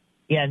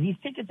 Yeah, these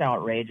tickets are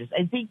outrageous.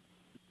 I think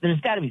there's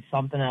got to be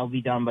something that will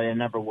be done, but it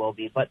never will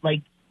be. But,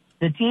 like,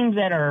 the teams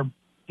that are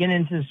getting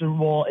into the Super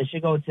Bowl, it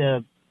should go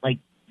to, like,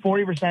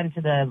 40%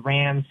 to the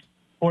Rams,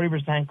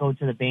 40% go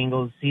to the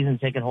Bengals. Season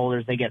ticket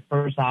holders, they get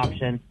first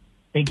option.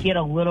 They get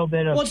a little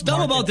bit of... What's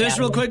dumb about this,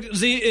 real quick,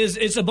 Z, is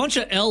it's a bunch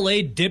of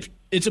LA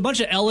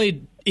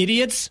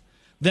idiots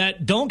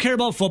that don't care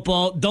about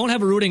football, don't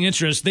have a rooting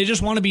interest. They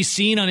just want to be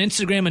seen on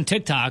Instagram and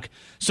TikTok.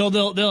 So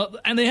they'll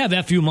and they have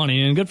FU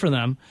money, and good for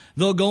them.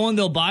 They'll go and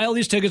they'll buy all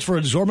these tickets for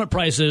exorbitant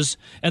prices,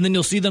 and then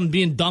you'll see them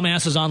being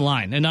dumbasses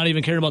online and not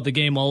even caring about the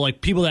game. While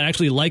like people that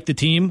actually like the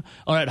team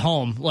are at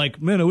home,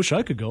 like, man, I wish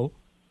I could go.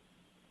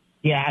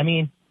 Yeah, I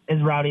mean, as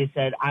Rowdy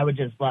said, I would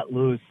just let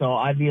loose. So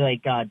I'd be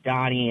like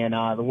Donnie and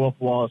the Wolf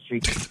of Wall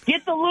Street.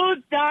 Get the loose,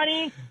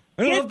 Donnie.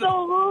 I don't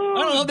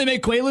know if they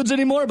make Quaaludes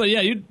anymore, but yeah,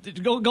 you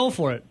go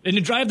for it. And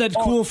you drive that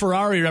cool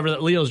Ferrari or whatever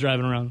that Leo's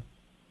driving around.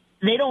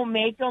 They don't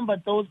make them,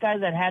 but those guys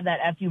that have that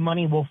FU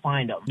money will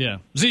find them. Yeah.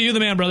 Z, you the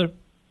man, brother.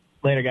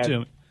 Later,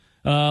 guys.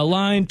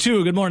 Line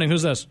 2, good morning.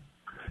 Who's this?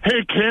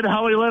 Hey, kid,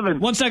 how are you living?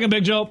 1 second,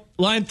 Big Joe.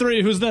 Line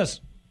 3, who's this?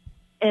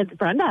 It's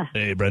Brenda.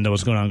 Hey, Brenda,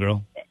 what's going on,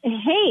 girl?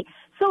 Hey,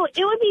 so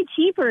it would be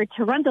cheaper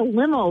to rent a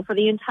limo for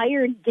the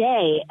entire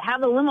day,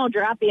 have the limo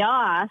drop you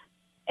off,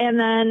 and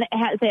then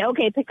say,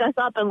 okay, pick us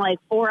up in like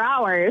 4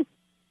 hours,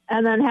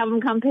 and then have them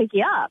come pick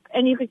you up.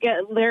 And you could get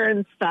there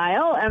in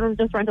style and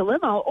just rent a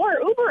limo or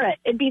Uber it.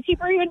 It'd be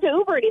cheaper even to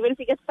Uber it, even if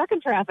you get stuck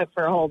in traffic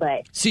for a whole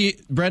day. See,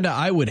 Brenda,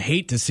 I would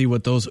hate to see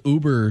what those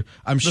Uber,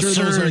 I'm sure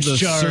those are the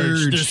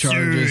surge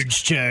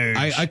charges.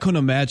 I couldn't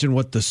imagine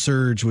what the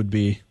surge would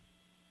be.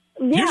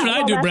 Yeah, here's what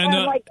I do,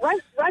 Brenda. Like,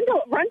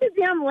 rent a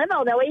damn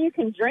limo. That way you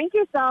can drink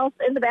yourself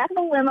in the back of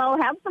the limo,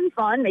 have some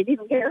fun. Maybe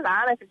some cares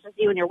on if it's just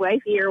you and your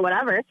wifey or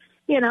whatever.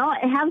 You know,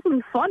 have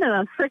some fun in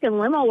a freaking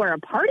limo or a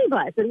party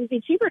bus. It would be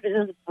cheaper to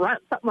just rent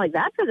something like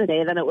that for the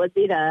day than it would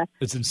be to.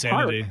 It's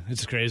insanity. park.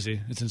 It's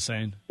crazy. It's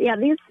insane. Yeah,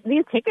 these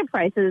ticket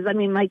prices. I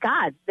mean, my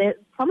God,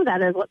 some of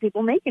that is what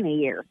people make in a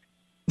year.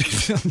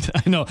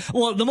 I know.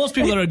 Well, the most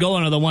people that are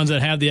going are the ones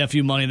that have the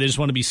FU money. They just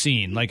want to be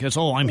seen. Like, it's,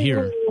 I'm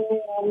here.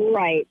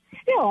 Right.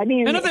 Still, I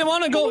mean, and if they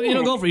want to go,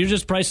 go for it. You're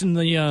just pricing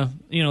the,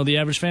 the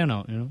average fan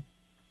out.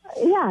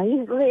 Yeah,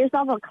 you get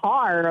yourself a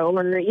car, or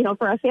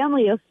for a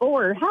family of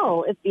four.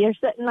 Hell, if you're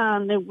sitting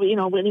on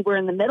anywhere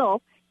in the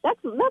middle, that's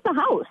a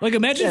house. Like,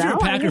 imagine if you're a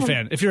Packer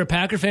fan. If you're a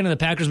Packer fan and the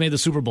Packers made the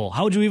Super Bowl,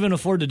 how would you even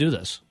afford to do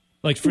this?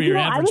 Like, for your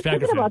average Packer fan. I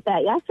was thinking about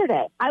that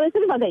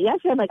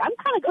yesterday. I'm like, I'm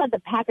kind of glad the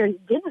Packers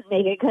didn't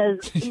make it,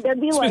 because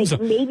there'd be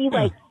maybe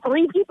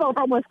 3 people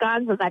from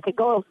Wisconsin that could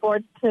go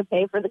afford to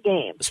pay for the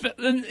game.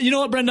 You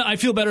know what, Brenda? I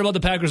feel better about the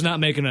Packers not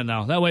making it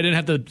now. That way I didn't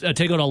have to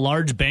take out a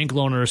large bank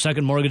loan or a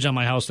second mortgage on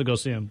my house to go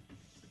see them.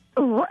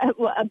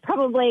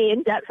 Probably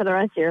in debt for the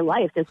rest of your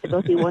life just to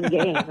go see one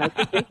game. That's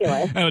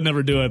ridiculous. I would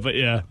never do it, but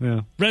yeah.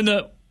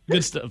 Brenda,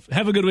 good stuff.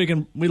 Have a good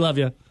weekend. We love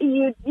you.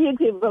 You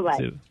too.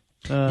 Bye-bye.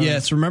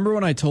 Yes, remember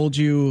when I told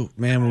you,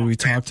 man, when we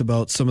talked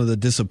about some of the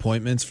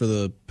disappointments for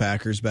the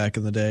Packers back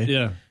in the day?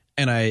 Yeah.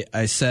 And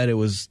I said it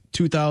was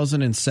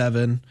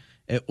 2007.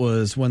 It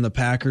was when the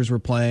Packers were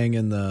playing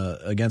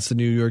against the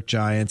New York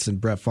Giants,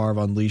 and Brett Favre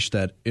unleashed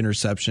that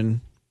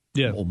interception.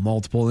 Yeah.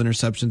 Multiple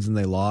interceptions, and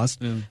they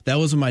lost. Yeah. That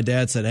was when my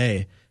dad said,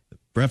 hey,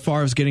 Brett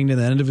Favre's getting to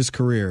the end of his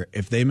career.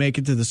 If they make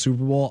it to the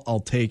Super Bowl, I'll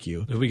take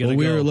you.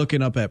 We were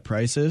looking up at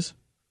prices.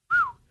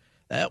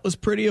 That was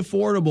pretty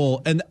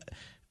affordable. And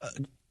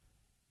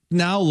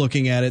now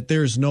looking at it,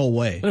 there's no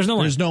way. There's no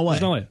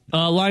way.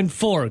 Line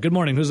 4. Good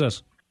morning. Who's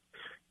this?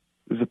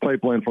 This is a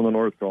pipeline from the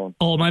north calling.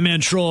 Oh, my man,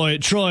 Troy.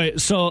 Troy,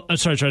 so,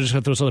 sorry, Troy, I just got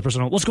to throw this other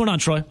person on. What's going on,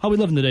 Troy? How we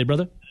living today,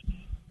 brother?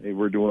 Hey,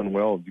 we're doing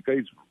well. Do you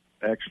guys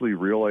actually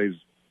realize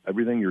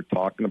everything you're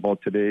talking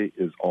about today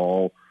is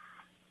all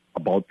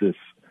about this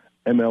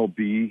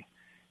MLB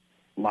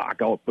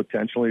lockout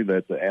potentially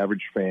that the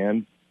average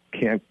fan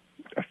can't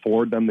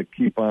afford them to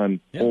keep on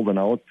holding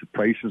out, the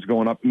prices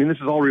going up. I mean, this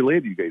is all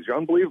related, you guys. You're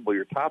unbelievable,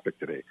 your topic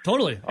today.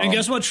 Totally. And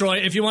guess what, Troy?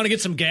 If you want to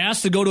get some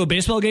gas to go to a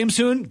baseball game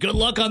soon, good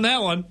luck on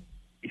that one.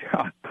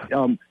 Yeah.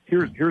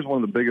 Here's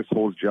one of the biggest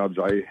hose jobs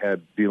I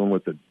had dealing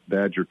with the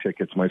Badger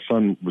tickets. My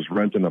son was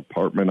renting an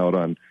apartment out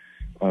on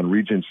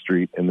Regent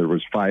Street, and there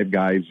was 5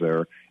 guys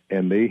there,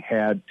 and they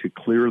had to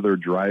clear their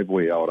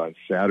driveway out on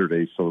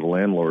Saturday so the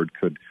landlord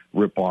could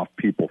rip off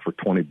people for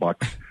 $20.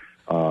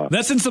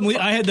 That's in some.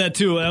 I had that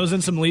too. I was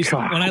in some lease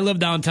when I lived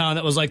downtown.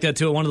 That was like that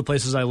too. At one of the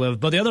places I lived,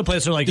 but the other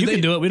places are like, you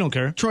can do it. We don't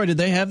care. Troy, did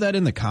they have that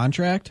in the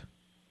contract?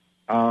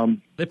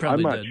 They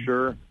probably I'm not did.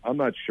 sure. I'm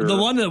not sure. The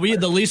one that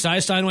the lease I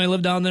signed when I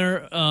lived down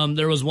there,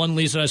 there was one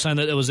lease that I signed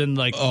that it was in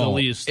the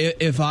lease.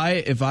 If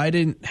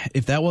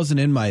that wasn't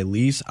in my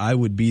lease, I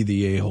would be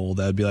the a-hole.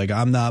 That'd be like,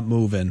 I'm not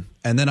moving,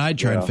 and then I'd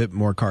try and fit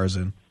more cars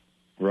in.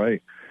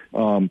 Right.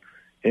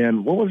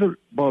 And what was it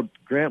about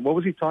Grant? What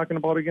was he talking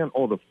about again?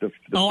 Oh, the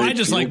I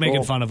just like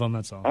making fun of him.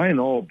 That's all. I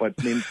know, but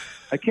I mean,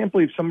 I can't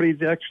believe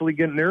somebody's actually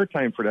getting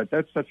airtime for that.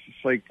 That's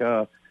just like,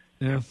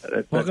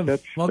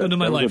 welcome to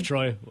my life,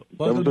 Troy.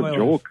 Welcome that was a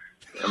joke.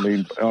 I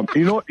mean,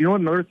 you know what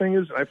another thing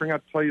is? I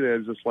forgot to tell you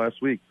that this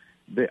last week.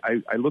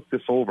 I looked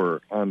this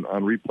over on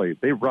replay.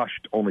 They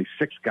rushed only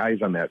 6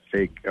 guys on that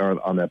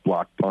on that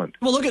block punt.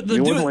 Well, look at the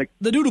dude.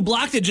 The dude who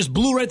blocked it just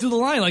blew right through the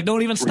line. Like no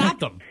one even stopped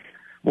them.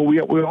 Well,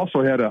 we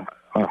also had a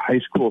high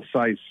school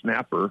size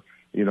snapper,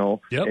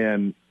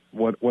 and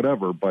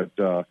whatever. But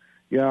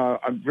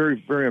I'm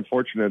very, very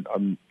unfortunate.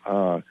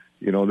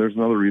 There's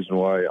another reason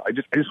why I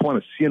just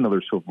want to see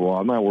another Super Bowl.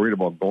 I'm not worried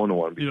about going to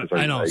one because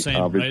I'm obviously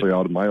right?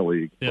 Out of my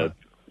league. Yeah.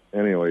 But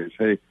anyways,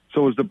 hey,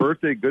 so was the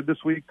birthday good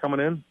this week coming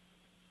in?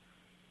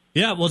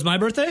 Yeah, was my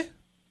birthday?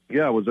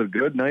 Yeah, was it a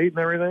good night and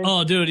everything?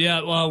 Oh, dude,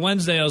 yeah. Well,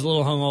 Wednesday I was a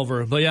little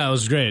hungover, but yeah, it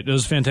was great. It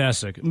was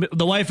fantastic.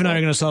 The wife and I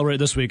are going to celebrate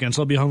this weekend,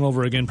 so I'll be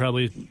hungover again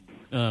probably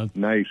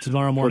nice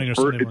tomorrow morning or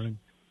Sunday morning.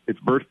 It's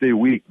birthday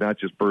week, not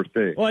just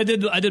birthday. Well, I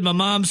did my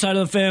mom's side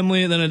of the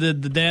family, then I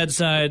did the dad's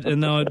side,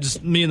 and now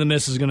just me and the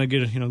missus is going to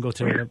go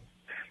tear it up.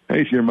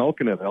 Hey, so you're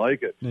milking it. I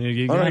like it.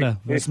 You gotta.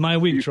 Right. It's my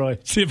week, Troy.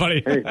 See you,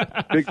 buddy.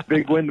 Hey,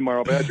 big win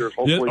tomorrow, Badgers.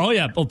 Hopefully. Oh,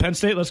 yeah. Oh, Penn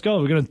State, let's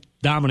go. We're going to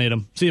dominate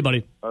them. See you,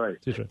 buddy. All right.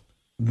 See you, Troy.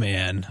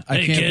 Man,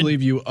 I can't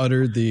believe you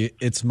uttered the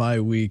 "it's my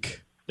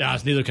week." Yeah,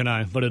 neither can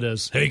I, but it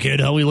is. Hey,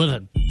 kid, how we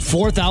living?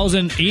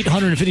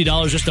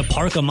 $4,850 just to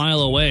park a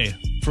mile away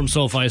from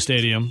SoFi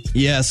Stadium.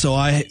 Yeah, so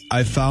I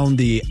found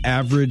the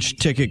average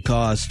ticket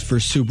cost for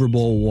Super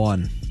Bowl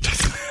I.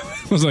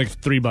 was like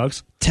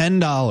 $3. $10.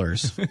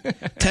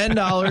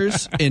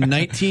 $10 in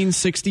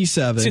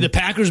 1967. See, the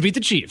Packers beat the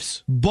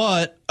Chiefs.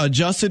 But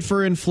adjusted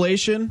for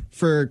inflation,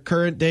 for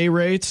current day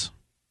rates,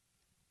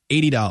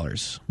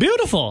 $80.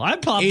 Beautiful. I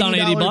plopped down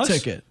 $80.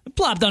 Ticket. I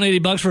plopped down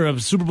 $80 for a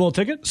Super Bowl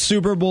ticket.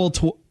 Super Bowl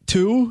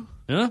II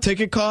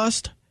ticket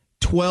cost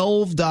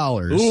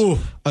 $12. Ooh.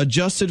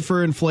 Adjusted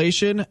for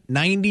inflation,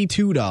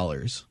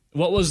 $92.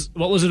 What was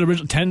it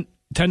originally?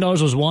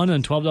 $10 was one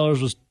and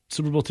 $12 was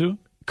Super Bowl II?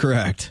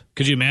 Correct.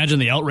 Could you imagine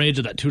the outrage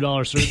of that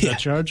 $2 surge, that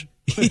charge?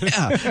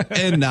 Yeah.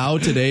 And now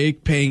today,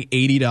 paying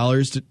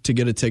 $80 to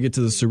get a ticket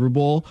to the Super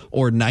Bowl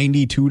or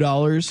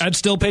 $92. I'd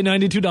still pay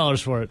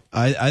 $92 for it.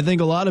 I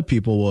think a lot of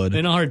people would.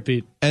 In a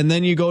heartbeat. And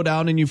then you go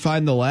down and you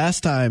find the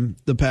last time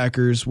the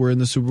Packers were in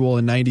the Super Bowl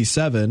in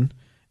 97,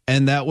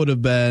 and that would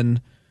have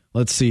been,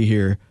 let's see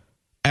here,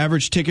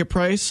 average ticket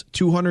price,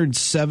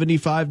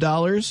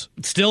 $275.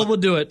 Still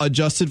would do it.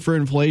 Adjusted for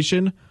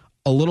inflation,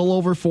 a little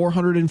over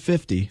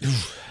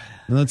 $450.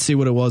 And let's see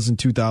what it was in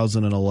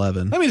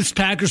 2011. I mean, it's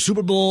Packers,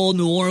 Super Bowl,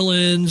 New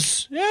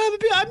Orleans. Yeah,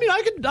 I mean,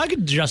 I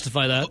could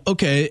justify that.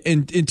 Okay,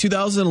 in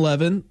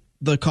 2011,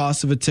 the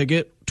cost of a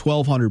ticket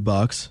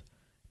 $1,200,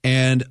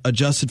 and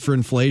adjusted for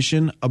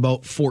inflation,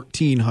 about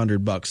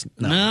 $1,400.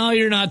 Now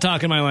you're not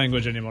talking my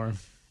language anymore.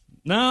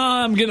 No,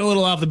 I'm getting a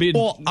little off the beat.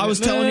 Well, I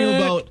was telling you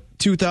about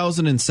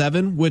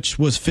 2007, which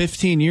was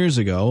 15 years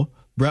ago.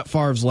 Brett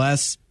Favre's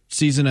last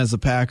season as a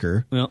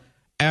Packer. Yep.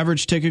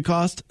 Average ticket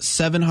cost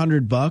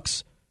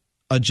 $700.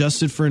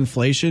 Adjusted for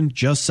inflation,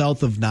 just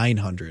south of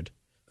 $900.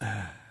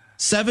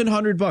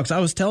 $700. I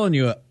was telling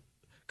you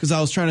because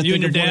I was trying to think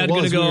and your of dad what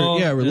it was. Go,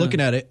 we're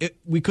looking at it.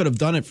 We could have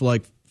done it for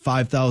like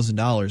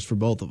 $5,000 for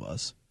both of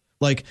us.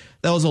 Like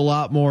that was a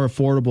lot more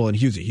affordable, and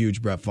he was a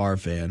huge Brett Favre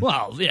fan.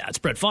 Well, yeah, it's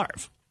Brett Favre.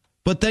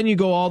 But then you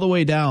go all the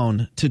way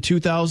down to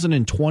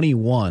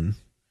 2021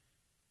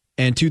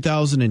 and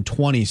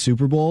 2020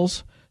 Super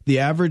Bowls. The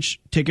average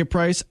ticket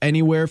price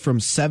anywhere from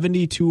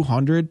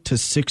 $7,200 to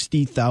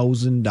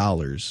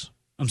 $60,000.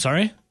 I'm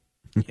sorry?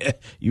 Yeah,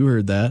 you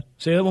heard that.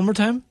 Say that one more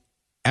time.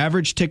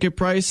 Average ticket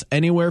price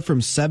anywhere from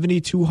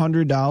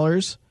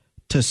 $7,200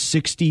 to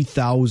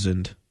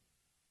 $60,000.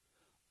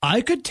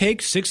 I could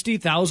take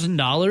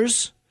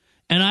 $60,000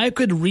 and I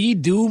could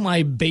redo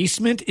my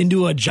basement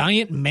into a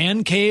giant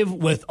man cave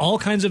with all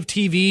kinds of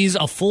TVs,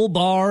 a full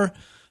bar,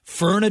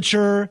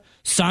 furniture,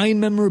 signed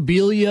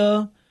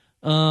memorabilia.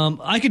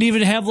 I could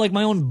even have like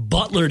my own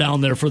butler down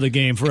there for the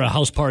game for a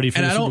house party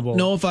for the Super Bowl. And I don't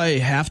know if I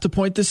have to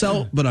point this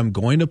out, but I'm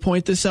going to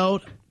point this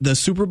out. The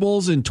Super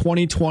Bowls in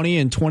 2020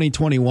 and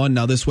 2021,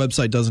 now this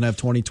website doesn't have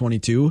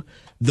 2022,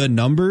 the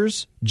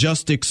numbers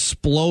just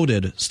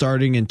exploded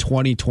starting in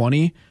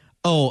 2020.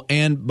 Oh,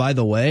 and by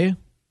the way,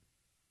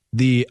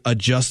 the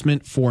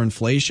adjustment for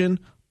inflation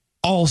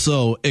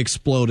also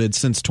exploded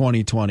since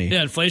 2020.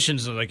 Yeah,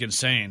 inflation's like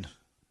insane.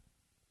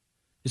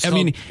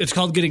 It's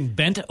called getting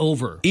bent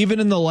over.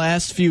 Even in the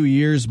last few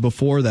years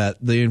before that,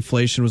 the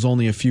inflation was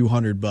only a few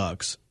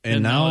 $100,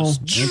 and now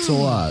it's a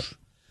lot.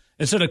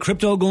 Instead of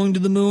crypto going to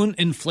the moon,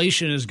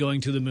 inflation is going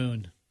to the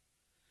moon.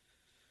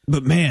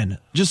 But man,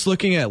 just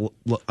looking at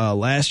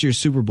last year's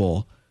Super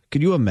Bowl,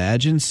 could you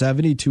imagine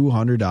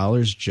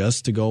 $7,200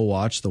 just to go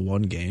watch the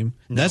one game?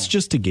 No. That's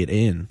just to get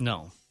in.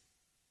 No,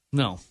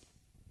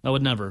 I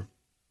would never.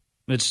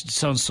 It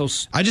sounds so.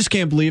 I just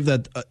can't believe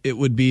that it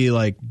would be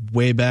like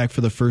way back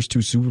for the first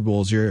two Super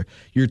Bowls. Your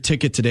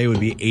ticket today would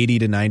be $80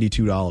 to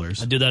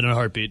 $92. I'd do that in a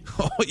heartbeat.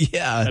 Oh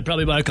yeah, I'd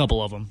probably buy a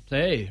couple of them.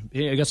 Say,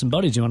 hey, I got some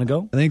buddies. You want to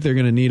go? I think they're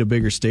going to need a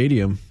bigger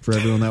stadium for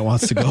everyone that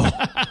wants to go.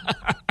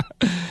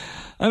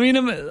 I mean,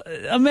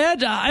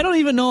 imagine. I don't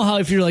even know how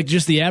if you're like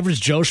just the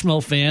average Joe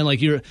Schmo fan.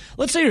 Like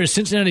let's say you're a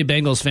Cincinnati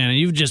Bengals fan, and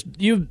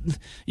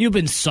you've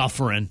been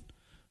suffering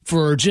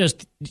for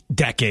just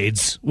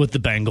decades with the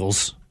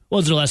Bengals. What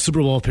was their last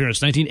Super Bowl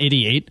appearance?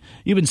 1988?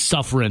 You've been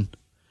suffering.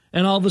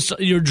 And all of a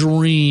sudden, your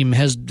dream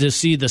has to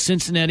see the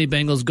Cincinnati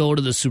Bengals go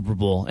to the Super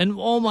Bowl. And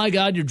oh my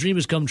God, your dream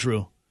has come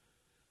true.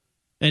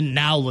 And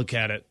now look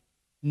at it.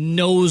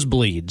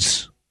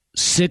 Nosebleeds.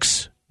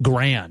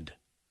 $6,000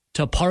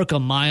 to park a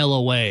mile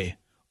away.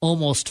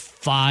 Almost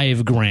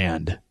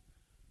 $5,000.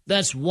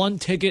 That's one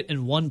ticket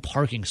and one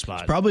parking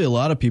spot. There's probably a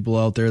lot of people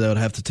out there that would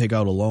have to take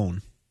out a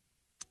loan.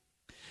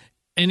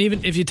 And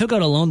even if you took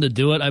out a loan to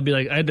do it, I'd be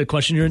like, I had to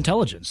question your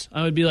intelligence.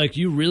 I would be like,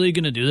 you really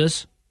going to do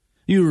this?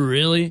 You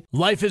really?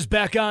 Life is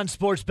back on,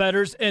 sports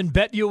bettors, and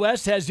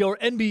BetUS has your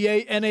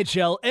NBA,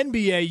 NHL,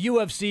 NBA,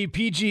 UFC,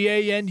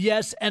 PGA, and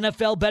yes,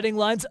 NFL betting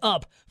lines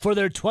up for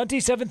their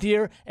 27th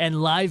year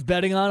and live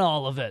betting on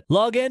all of it.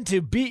 Log in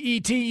to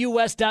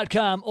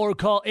betus.com or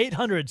call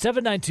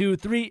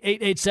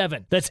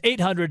 800-792-3887. That's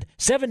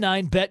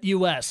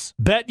 800-79-BET-US.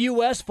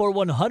 BetUS for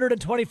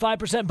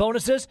 125%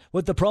 bonuses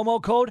with the promo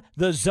code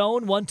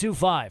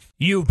THEZONE125.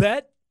 You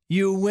bet,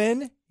 you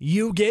win,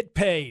 you get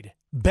paid.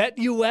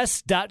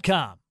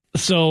 BetUS.com.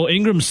 So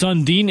Ingram's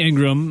son, Dean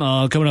Ingram,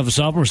 coming off a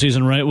sophomore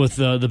season, right, with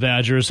the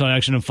Badgers, saw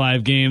action in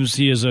 5 games.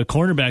 He is a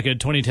cornerback at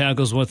 20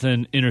 tackles with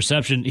an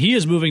interception. He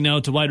is moving now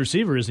to wide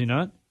receiver, is he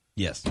not?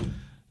 Yes.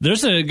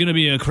 There's going to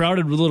be a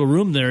crowded little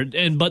room there,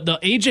 but the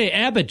A.J.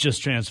 Abbott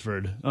just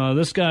transferred.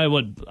 This guy,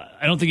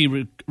 I don't think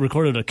he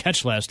recorded a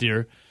catch last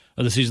year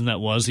of the season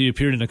that was. He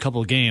appeared in a couple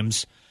of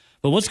games.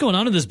 But what's going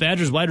on in this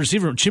Badgers wide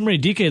receiver?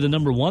 Chimere Dike, the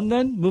number one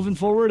then, moving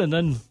forward, and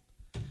then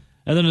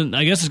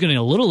I guess it's getting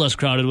a little less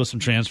crowded with some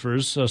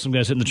transfers. Some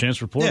guys hitting the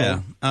transfer portal. Yeah.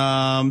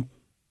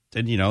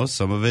 And,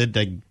 some of it,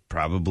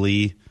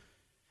 probably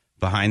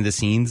behind the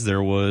scenes,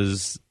 there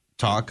was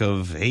talk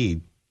of,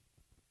 hey,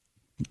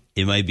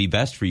 it might be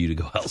best for you to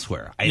go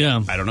elsewhere. I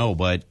don't know,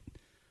 but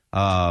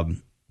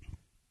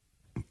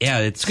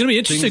it's going to be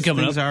interesting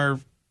coming up. Things are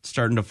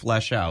starting to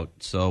flesh out,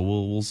 so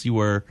we'll see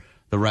where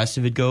the rest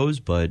of it goes,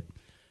 but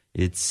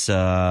it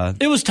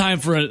was time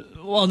for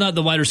not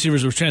the wide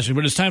receivers were transferring,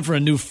 but it's time for a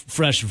new,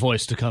 fresh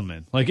voice to come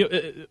in.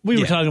 We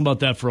were talking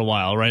about that for a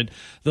while, right?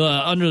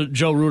 Under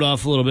Joe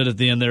Rudolph a little bit at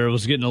the end there, it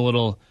was getting a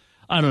little,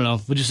 I don't know,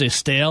 would you say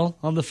stale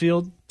on the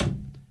field?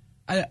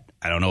 I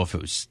don't know if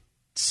it was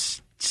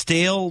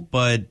stale,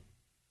 but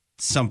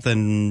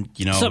something,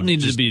 something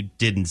needed to be,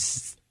 didn't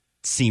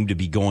seem to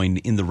be going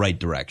in the right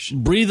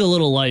direction. Breathe a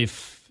little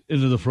life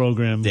into the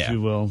program, if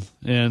you will,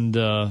 and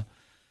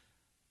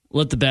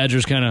let the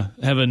Badgers kind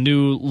of have a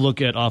new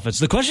look at offense.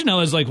 The question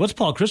now is, what's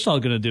Paul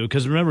Kristall going to do?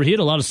 Because remember, he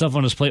had a lot of stuff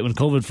on his plate when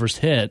COVID first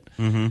hit,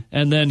 and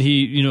then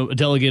he,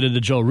 delegated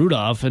to Joe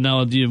Rudolph, and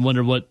now do you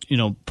wonder what,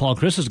 Paul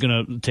Chris is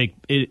going to take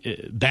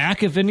it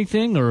back, if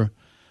anything, or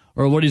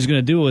what he's going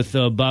to do with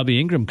Bobby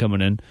Ingram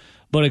coming in.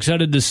 But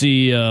excited to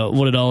see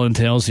what it all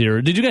entails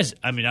here. Did you guys,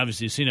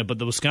 obviously you've seen it, but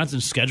the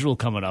Wisconsin schedule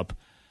coming up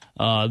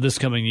this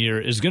coming year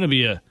is going to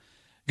be a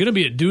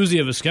doozy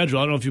of a schedule.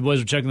 I don't know if you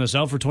boys are checking this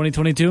out for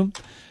 2022.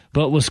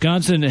 But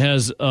Wisconsin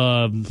has,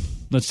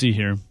 let's see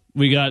here.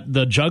 We got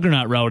the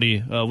juggernaut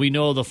Rowdy. We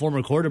know the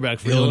former quarterback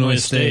for Illinois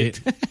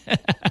State.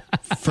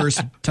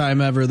 First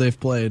time ever they've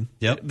played.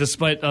 Yep.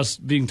 Despite us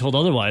being told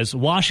otherwise.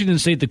 Washington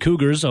State, the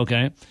Cougars,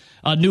 okay.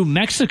 New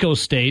Mexico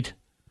State,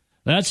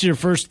 that's your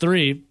first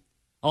three.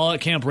 All at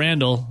Camp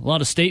Randall. A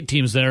lot of state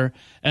teams there.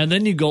 And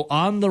then you go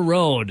on the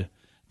road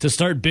to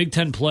start Big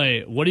Ten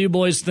play. What do you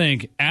boys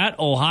think? At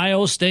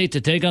Ohio State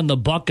to take on the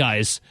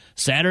Buckeyes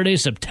Saturday,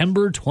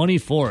 September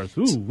 24th.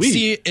 Ooh-wee.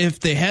 See, if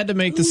they had to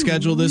make the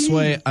schedule this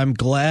way, I'm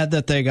glad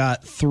that they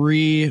got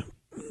 3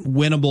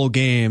 winnable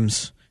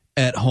games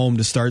at home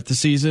to start the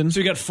season.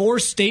 So you got 4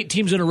 state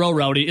teams in a row,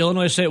 Rowdy.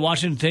 Illinois State,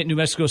 Washington State, New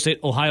Mexico State,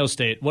 Ohio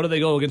State. What do they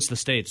go against the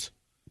states?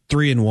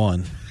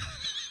 3-1.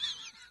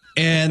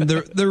 And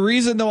the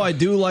reason, though, I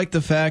do like the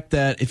fact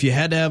that if you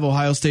had to have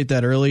Ohio State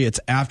that early, it's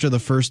after the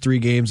first 3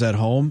 games at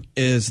home,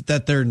 is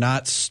that they're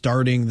not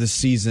starting the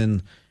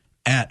season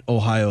at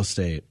Ohio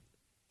State.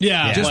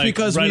 Yeah. Just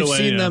because we've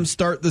seen them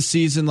start the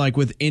season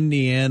with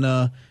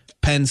Indiana,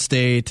 Penn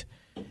State.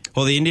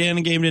 Well, the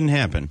Indiana game didn't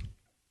happen.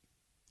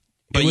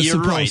 But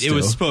you're right. It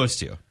was supposed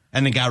to.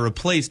 And it got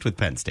replaced with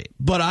Penn State.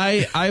 But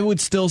I would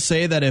still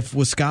say that if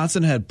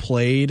Wisconsin had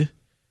played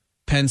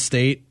Penn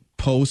State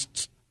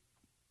post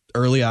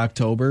early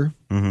October,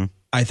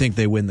 I think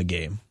they win the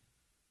game.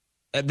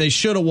 They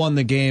should have won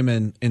the game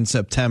in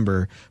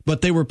September,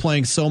 but they were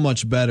playing so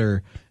much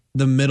better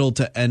the middle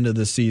to end of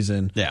the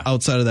season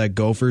outside of that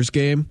Gophers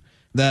game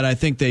that I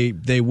think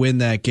they win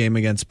that game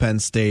against Penn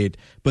State,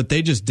 but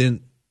they just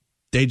didn't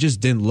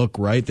look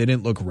right. They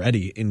didn't look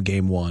ready in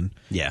game 1.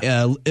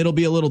 Yeah. It'll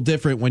be a little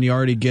different when you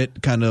already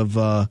get kind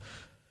of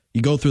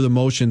you go through the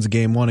motions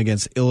game 1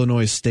 against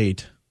Illinois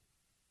State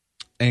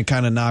and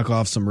kind of knock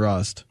off some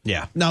rust.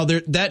 Yeah. Now,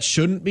 that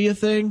shouldn't be a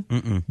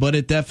thing, but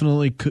it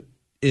definitely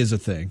is a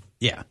thing.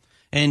 Yeah.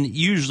 And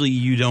usually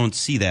you don't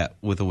see that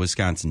with a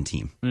Wisconsin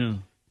team. Yeah.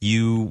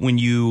 When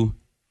you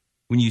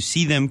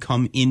see them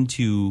come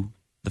into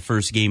the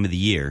first game of the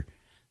year,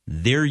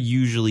 they're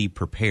usually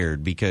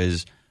prepared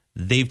because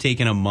they've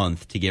taken a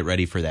month to get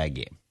ready for that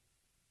game.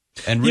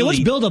 And really, what's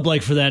build up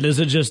like for that? Is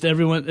it just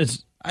everyone?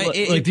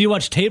 Do you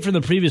watch tape from the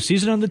previous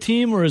season on the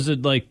team, or is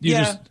it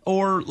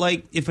or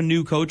if a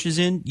new coach is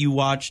in, you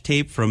watch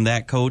tape from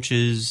that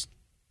coach's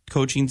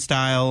coaching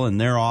style and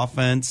their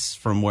offense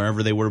from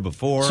wherever they were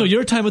before. So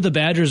your time with the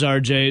Badgers,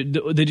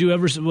 RJ, did you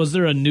ever? Was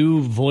there a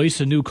new voice,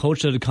 a new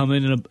coach that had come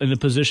in a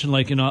position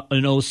like an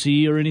OC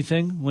or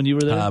anything when you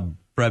were there?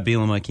 Brett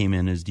Bielema came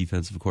in as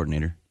defensive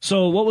coordinator.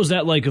 So what was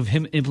that like of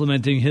him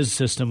implementing his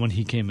system when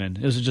he came in?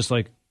 Is it just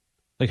what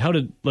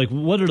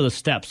are the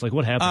steps?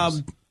 What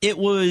happens? It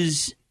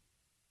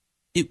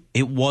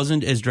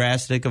wasn't as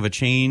drastic of a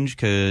change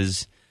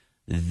because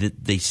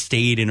they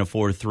stayed in a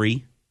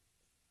 4-3.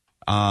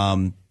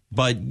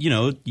 But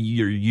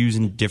you're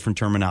using different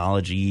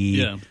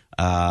terminology.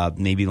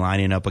 Maybe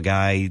lining up a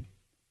guy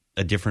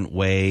a different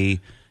way.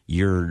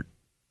 Your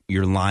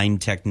line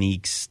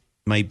techniques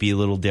might be a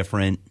little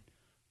different.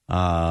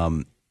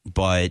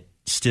 But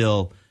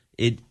still,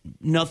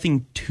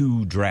 nothing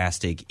too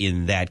drastic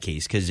in that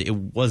case because it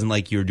wasn't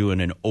like you were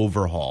doing an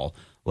overhaul.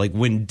 Like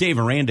when Dave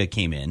Aranda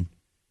came in,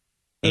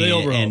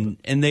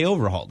 and they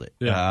overhauled it.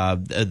 Yeah.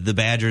 The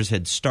Badgers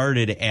had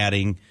started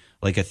adding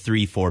a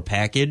 3-4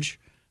 package,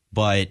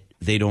 but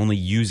they'd only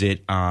use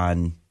it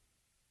on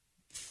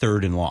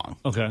 3rd and long.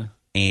 Okay.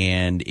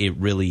 And it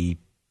really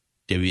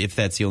if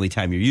that's the only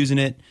time you're using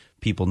it,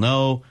 people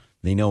know.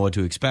 They know what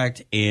to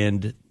expect.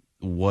 And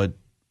what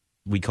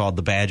we called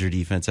the Badger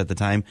defense at the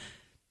time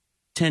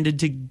tended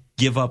to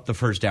give up the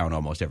first down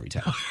almost every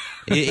time.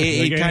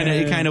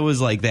 It kind of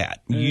was like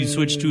that. You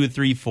switched to a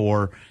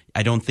 3-4.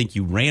 I don't think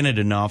you ran it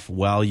enough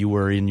while you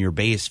were in your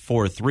base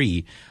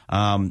 4-3.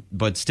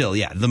 But still,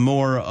 yeah, the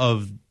more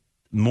of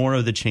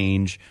the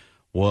change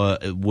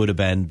would have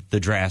been the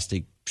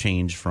drastic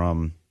change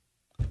from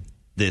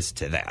this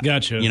to that.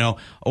 Gotcha. You know,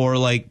 or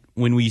like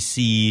when we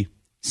see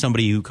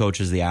somebody who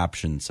coaches the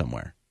option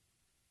somewhere.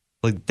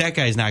 Like, that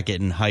guy's not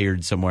getting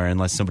hired somewhere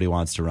unless somebody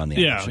wants to run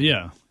the option.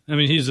 Yeah. I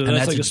mean,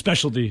 that's like a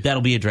specialty.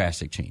 That'll be a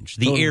drastic change.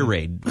 The air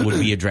raid would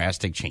be a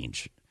drastic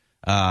change.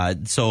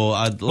 What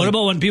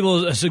about when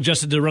people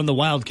suggested to run the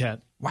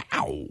Wildcat?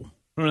 Wow.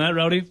 Remember that,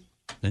 Rowdy?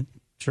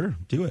 Sure,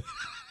 do it.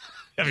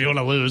 If you want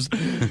to lose.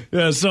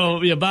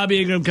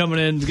 Bobby Ingram coming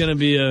in is going to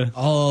be a...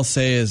 All I'll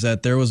say is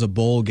that there was a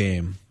bowl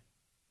game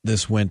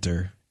this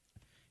winter,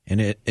 and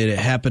it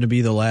happened to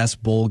be the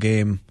last bowl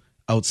game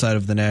outside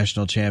of the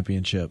national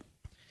championship.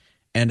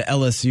 And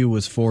LSU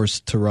was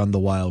forced to run the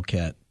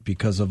Wildcat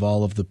because of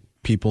all of the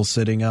people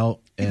sitting out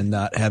and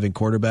not having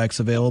quarterbacks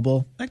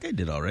available. That guy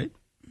did all right.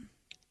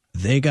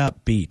 They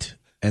got beat,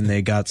 and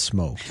they got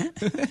smoked.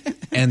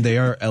 And they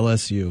are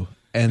LSU,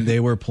 and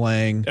they were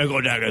playing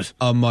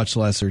a much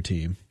lesser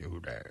team. He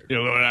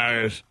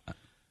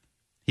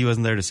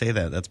wasn't there to say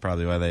that. That's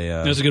probably why they...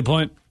 That's a good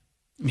point.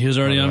 He was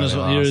already on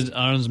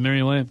his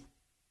merry way.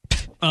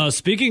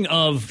 Speaking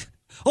of...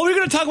 Oh, we were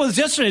going to talk about this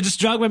yesterday. It just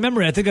jogged my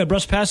memory. I think I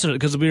brushed past it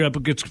because we were up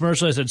against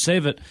commercial. I said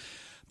save it.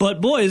 But,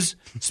 boys,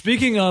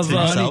 speaking of...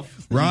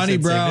 Ronnie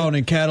Brown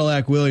and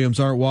Cadillac Williams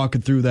aren't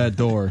walking through that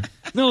door.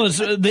 No, it's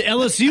the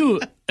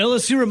LSU.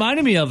 LSU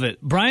reminded me of it.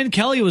 Brian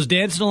Kelly was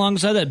dancing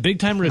alongside that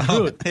big-time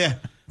recruit. Oh, yeah.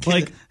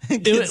 Like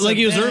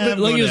he was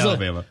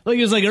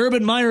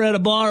Urban Meyer at a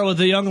bar with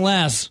a young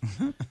lass.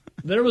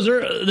 There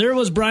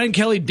was Brian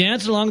Kelly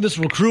dancing along this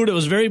recruit. It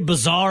was very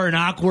bizarre and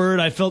awkward.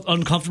 I felt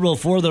uncomfortable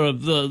for the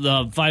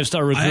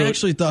 5-star recruit. I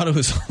actually thought it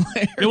was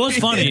hilarious. It was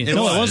funny. It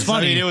was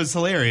funny. I mean, it was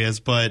hilarious,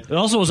 but it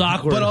also was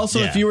awkward. But also,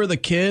 if you were the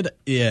kid,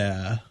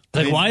 yeah.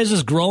 Why is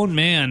this grown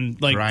man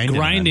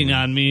grinding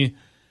on me?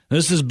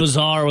 This is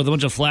bizarre with a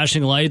bunch of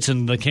flashing lights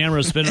and the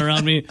camera spinning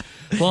around me.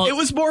 Well, it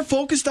was more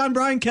focused on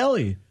Brian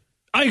Kelly.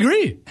 I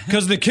agree,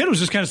 because the kid was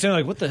just kind of standing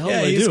like, "What the hell?"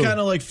 Yeah, he's kind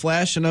of like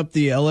flashing up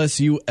the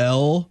LSU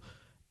L.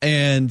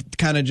 And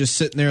kind of just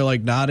sitting there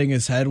like nodding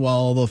his head while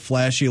all the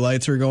flashy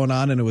lights were going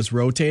on and it was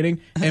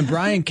rotating. And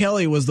Brian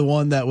Kelly was the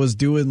one that was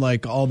doing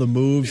like all the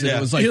moves. And it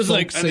was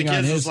like focusing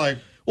on his.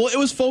 Well, it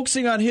was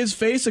focusing on his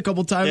face a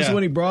couple times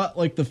when he brought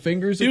like the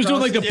fingers. He was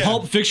doing like the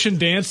Pulp Fiction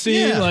dance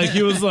scene. Like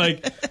he was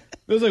like.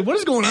 It was like, what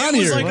is going on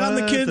here? It was like on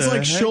the kid's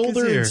like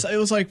shoulder. It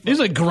was like he was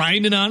like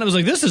grinding on. I was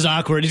like, this is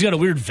awkward. He's got a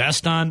weird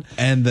vest on.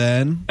 And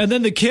then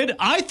the kid.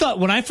 I thought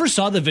when I first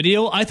saw the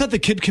video, I thought the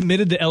kid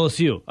committed to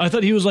LSU. I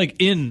thought he was like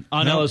in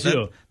on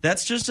LSU.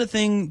 That's just a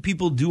thing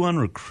people do on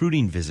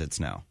recruiting visits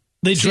now.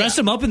 They dress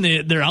him up in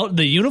they're out in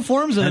the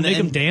uniforms and make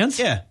him dance.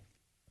 Yeah.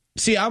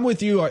 See, I'm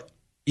with you,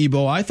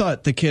 Ebo. I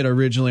thought the kid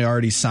originally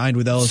already signed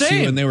with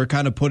LSU, and they were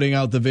kind of putting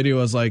out the video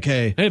as like,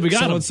 hey, we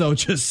got so-and-so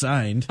just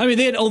signed. I mean,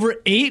 they had over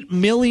 8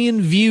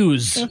 million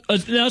views. Now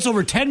it's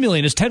over 10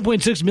 million. It's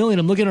 10.6 million.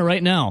 I'm looking at it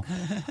right now.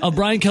 Of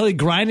Brian Kelly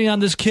grinding on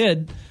this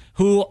kid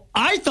who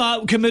I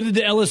thought committed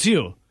to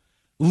LSU.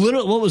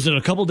 Literally, what was it,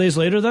 a couple days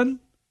later then?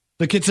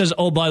 The kid says,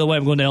 oh, by the way,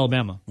 I'm going to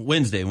Alabama.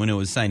 Wednesday when it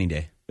was signing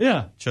day.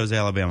 Yeah. Chose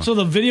Alabama. So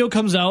the video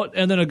comes out,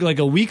 and then like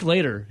a week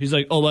later, he's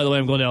like, oh, by the way,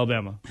 I'm going to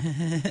Alabama.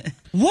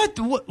 What?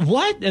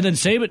 And then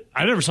Saban,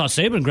 I never saw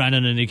Saban grind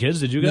on any kids.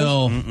 Did you guys?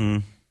 No.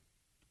 Mm-mm.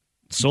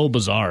 So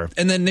bizarre.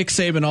 And then Nick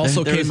Saban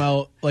also came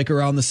out like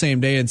around the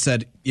same day and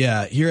said,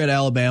 yeah, here at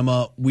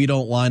Alabama, we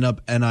don't line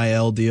up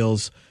NIL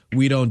deals.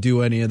 We don't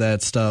do any of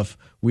that stuff.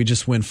 We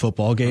just win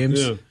football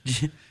games.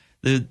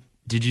 Yeah.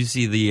 Did you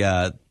see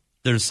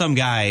there's some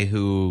guy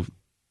who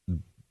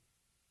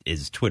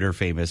is Twitter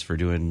famous for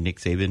doing Nick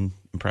Saban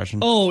impression?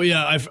 Oh,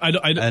 yeah.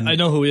 I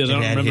know who he is. I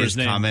don't remember his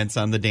name. Comments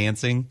on the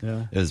dancing.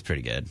 Yeah. It was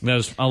pretty good.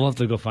 I'll have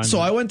to go find So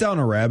I went down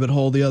a rabbit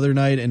hole the other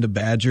night into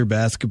Badger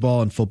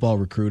basketball and football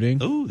recruiting.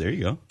 Oh, there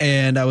you go.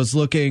 And I was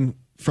looking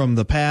from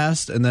the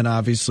past and then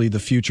obviously the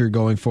future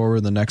going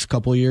forward the next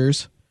couple of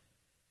years.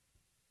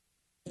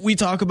 We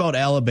talk about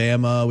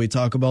Alabama. We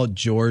talk about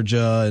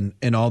Georgia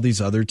and all these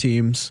other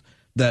teams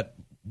that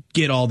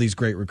get all these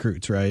great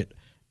recruits, right?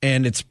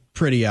 And it's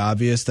pretty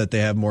obvious that they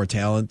have more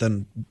talent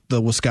than the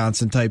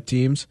Wisconsin-type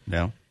teams.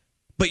 Yeah.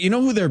 But you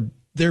know who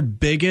their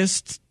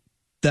biggest,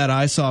 that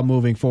I saw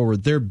moving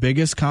forward, their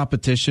biggest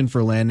competition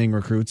for landing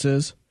recruits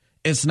is?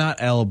 It's not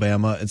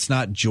Alabama. It's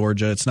not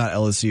Georgia. It's not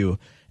LSU.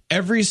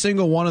 Every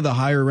single one of the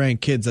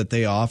higher-ranked kids that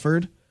they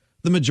offered,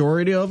 the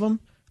majority of them,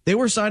 they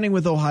were signing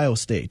with Ohio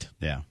State.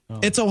 Yeah. Oh.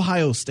 It's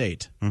Ohio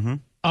State. Mm-hmm.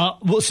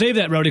 We'll save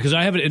that, Rowdy, because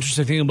I have an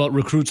interesting thing about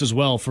recruits as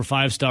well for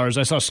 5 stars.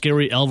 I saw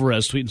Scary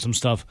Alvarez tweeting some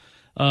stuff.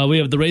 We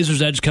have the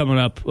Razor's Edge coming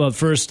up.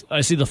 First,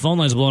 I see the phone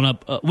lines blowing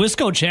up.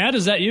 Wisco Chad,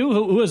 is that you?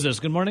 Who is this?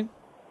 Good morning.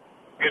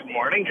 Good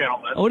morning,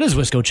 gentlemen. Oh, it is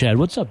Wisco Chad.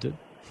 What's up, dude?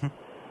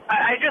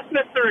 I just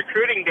missed the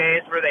recruiting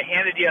days where they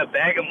handed you a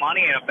bag of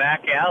money in a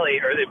back alley,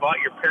 or they bought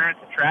your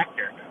parents a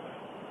tractor.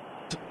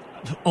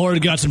 Or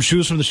got some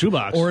shoes from the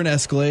shoebox. Or an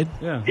Escalade.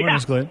 Yeah, or an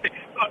Escalade.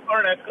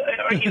 Or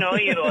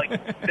like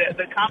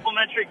the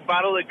complimentary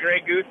bottle of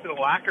Grey Goose in the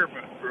locker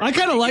room. I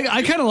kind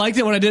of liked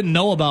it when I didn't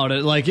know about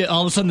it. Like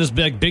all of a sudden, this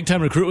big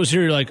time recruit was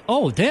here. You're like,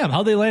 oh damn,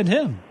 how'd they land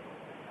him?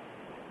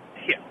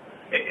 Yeah,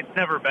 it's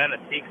never been a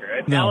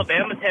secret. No.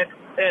 Alabama's had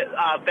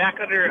back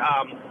under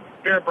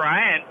Bear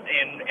Bryant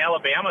in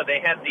Alabama. They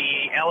had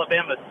the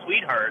Alabama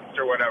Sweethearts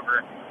or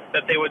whatever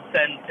that they would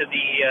send to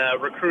the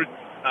recruits'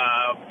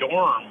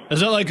 dorm. Is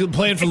that like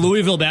playing for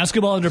Louisville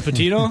basketball under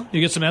Pitino? You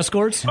get some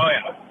escorts?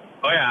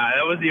 Oh yeah,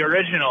 that was the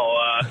original.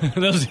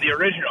 That was the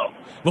original.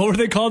 What were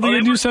they called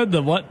again? You said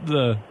the what?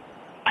 The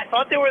I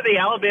thought they were the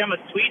Alabama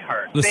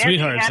Sweethearts. The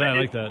Sweethearts. I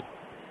like that.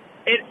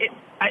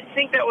 I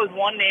think that was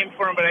one name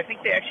for them, but I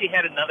think they actually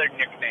had another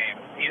nickname.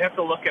 You'd have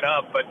to look it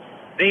up, but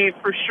they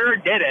for sure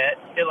did it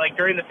like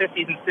during the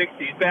 50s and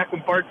 60s, back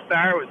when Bart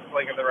Starr was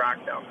slinging the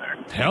rock down there.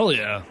 Hell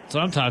yeah, that's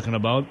what I'm talking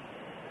about.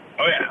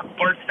 Oh yeah,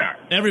 Bart Starr.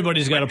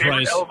 Everybody's got a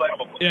price.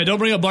 Yeah, don't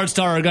bring up Bart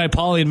Starr. Our guy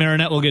Paulie and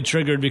Marinette will get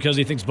triggered because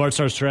he thinks Bart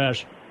Starr's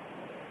trash.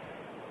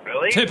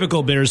 Really?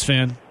 Typical Bears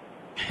fan.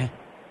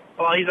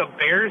 Well, he's a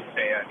Bears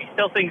fan. He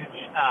still thinks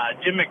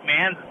Jim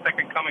McMahon's the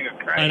second coming of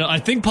Christ. I know. I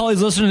think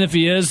Paulie's listening. If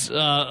he is,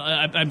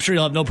 I'm sure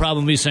you'll have no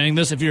problem me saying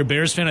this. If you're a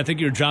Bears fan, I think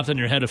you were dropped on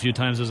your head a few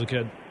times as a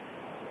kid.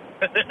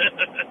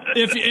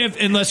 if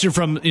unless you're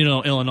from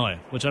Illinois,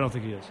 which I don't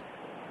think he is.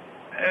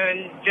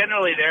 And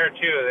generally there,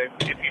 too.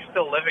 If you're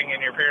still living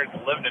and your parents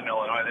lived in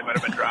Illinois, they might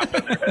have been dropped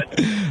on their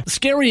head.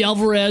 Scary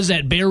Alvarez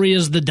at Barry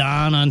is the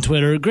Don on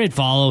Twitter. Great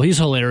follow. He's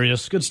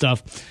hilarious. Good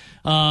stuff.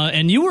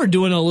 And you were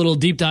doing a little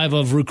deep dive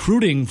of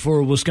recruiting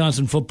for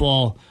Wisconsin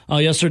football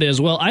yesterday as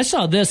well. I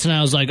saw this, and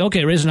I was like,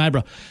 okay, raise an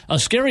eyebrow.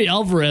 Scary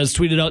Alvarez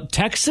tweeted out,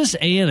 Texas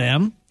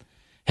A&M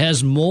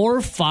has more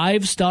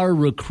 5-star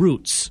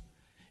recruits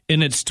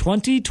in its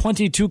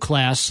 2022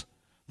 class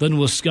than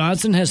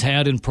Wisconsin has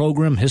had in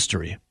program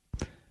history.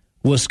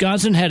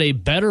 Wisconsin had a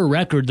better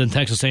record than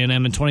Texas A&M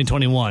in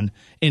 2021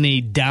 in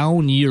a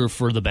down year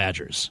for the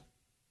Badgers.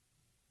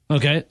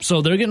 Okay,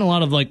 so they're getting a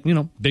lot of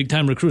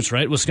big-time recruits,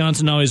 right?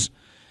 Wisconsin always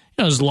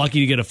is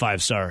lucky to get a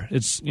 5-star.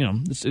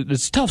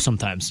 It's tough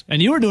sometimes.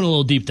 And you were doing a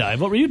little deep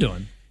dive. What were you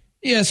doing?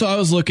 Yeah, so I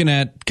was looking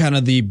at kind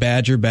of the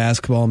Badger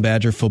basketball and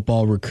Badger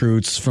football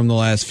recruits from the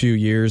last few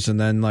years and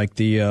then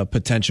the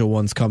potential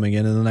ones coming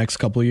in the next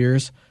couple of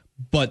years.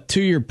 But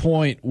to your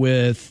point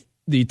with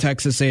the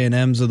Texas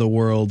A&Ms of the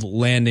world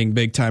landing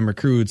big-time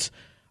recruits,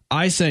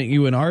 I sent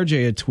you and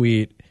RJ a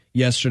tweet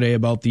yesterday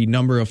about the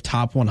number of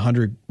top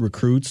 100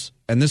 recruits,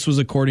 and this was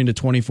according to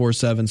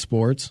 24/7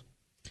 Sports.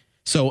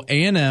 So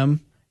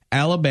A&M,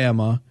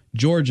 Alabama,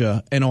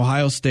 Georgia, and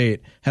Ohio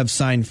State have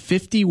signed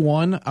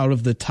 51 out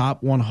of the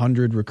top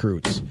 100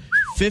 recruits.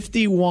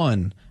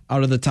 51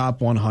 out of the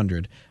top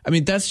 100. I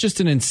mean, that's just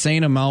an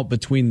insane amount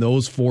between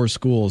those four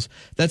schools.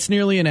 That's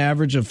nearly an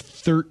average of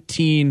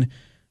 13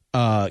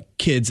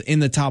 kids in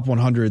the top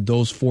 100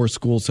 those four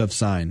schools have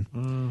signed.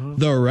 Mm-hmm.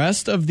 The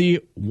rest of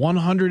the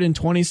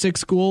 126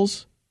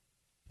 schools,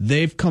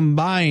 they've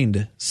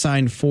combined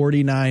signed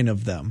 49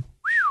 of them.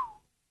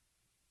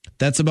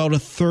 That's about a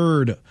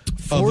third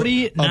of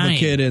a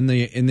kid in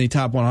the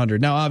top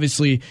 100. Now,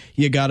 obviously,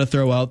 you got to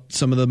throw out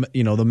some of the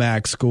the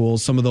MAC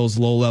schools, some of those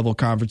low level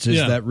conferences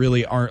that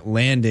really aren't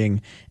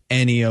landing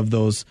any of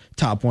those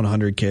top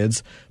 100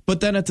 kids. But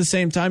then at the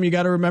same time, you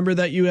got to remember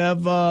that you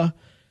have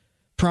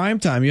prime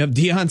time. You have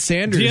Deion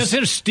Sanders. Deion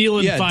Sanders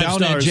stealing 5 down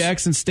stars. at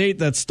Jackson State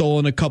that's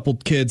stolen a couple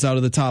kids out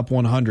of the top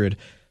 100.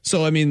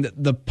 So, I mean,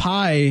 the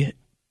pie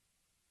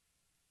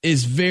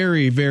is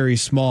very, very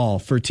small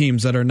for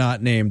teams that are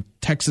not named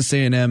Texas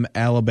A&M,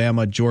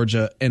 Alabama,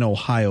 Georgia, and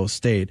Ohio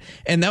State.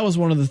 And that was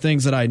one of the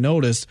things that I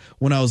noticed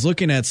when I was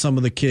looking at some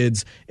of the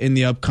kids in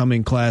the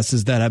upcoming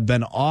classes that have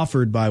been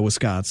offered by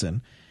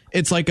Wisconsin.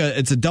 It's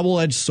a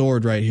double-edged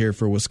sword right here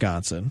for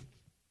Wisconsin.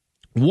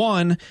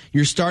 One,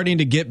 you're starting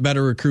to get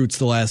better recruits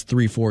the last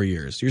 3-4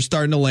 years. You're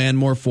starting to land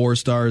more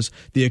 4-stars,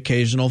 the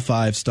occasional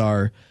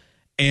 5-star,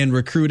 and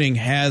recruiting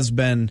has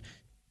been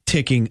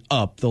ticking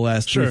up the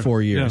last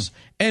 3-4 years.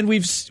 Yeah. And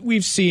we've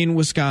seen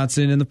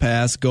Wisconsin in the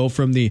past go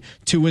from the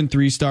 2- and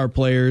 3-star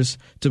players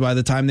to by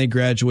the time they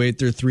graduate,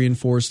 they're 3- and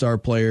 4-star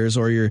players,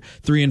 or you're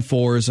 3 and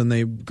 4s and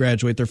they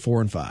graduate, they're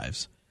 4 and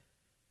 5s.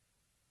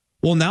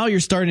 Well, now you're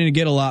starting to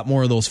get a lot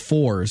more of those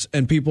 4s,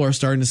 and people are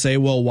starting to say,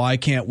 well, why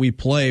can't we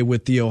play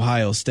with the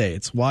Ohio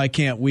States? Why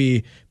can't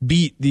we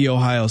beat the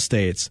Ohio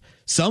States?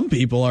 Some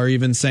people are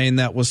even saying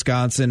that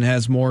Wisconsin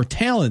has more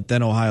talent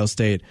than Ohio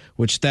State,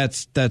 which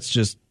that's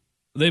just...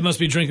 They must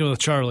be drinking with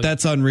Charlie.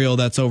 That's unreal.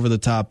 That's over the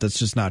top. That's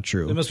just not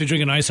true. They must be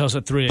drinking Ice House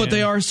at 3 a.m. But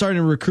they are starting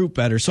to recruit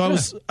better. So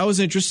I was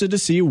interested to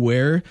see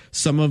where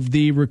some of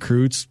the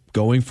recruits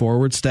going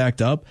forward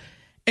stacked up.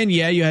 And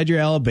yeah, you had your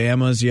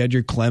Alabamas, you had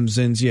your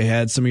Clemsons, you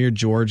had some of your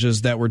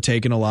Georgias that were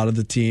taking a lot of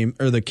the team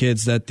or the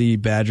kids that the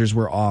Badgers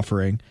were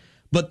offering.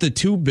 But the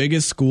two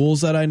biggest schools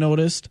that I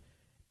noticed,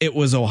 it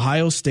was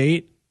Ohio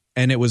State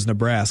and it was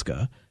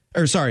Nebraska.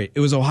 Or sorry, it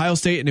was Ohio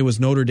State and it was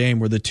Notre Dame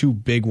were the two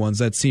big ones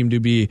that seemed to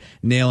be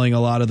nailing a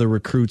lot of the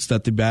recruits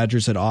that the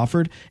Badgers had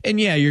offered. And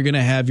yeah, you're going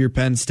to have your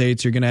Penn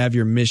States, you're going to have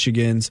your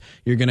Michigans,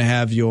 you're going to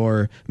have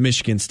your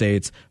Michigan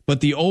States.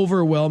 But the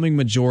overwhelming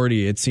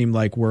majority, it seemed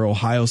like, were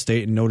Ohio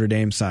State and Notre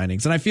Dame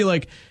signings. And I feel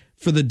like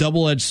for the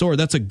double-edged sword,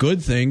 that's a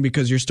good thing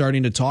because you're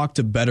starting to talk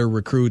to better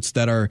recruits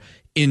that are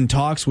in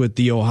talks with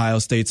the Ohio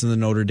States and the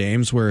Notre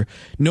Dames, where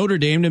Notre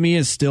Dame to me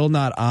is still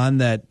not on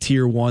that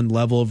tier 1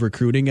 level of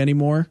recruiting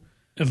anymore.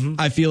 Mm-hmm.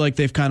 I feel like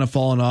they've kind of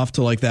fallen off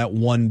to like that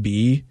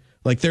 1B.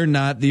 Like they're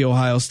not the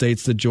Ohio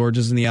States, the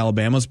Georgias, and the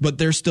Alabamas, but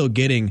they're still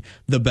getting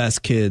the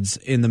best kids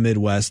in the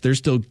Midwest. They're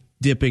still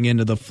dipping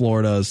into the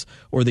Floridas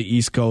or the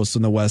East Coast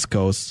and the West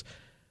Coast.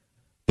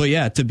 But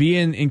yeah, to be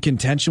in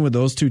contention with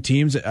those two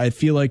teams, I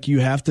feel like you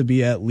have to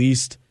be at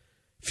least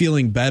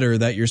feeling better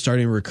that you're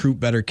starting to recruit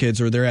better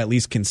kids, or they're at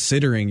least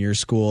considering your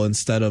school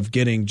instead of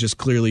getting just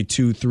clearly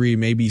 2, 3,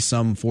 maybe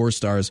some 4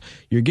 stars.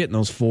 You're getting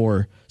those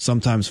 4,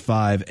 sometimes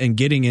 5, and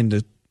getting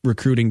into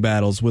recruiting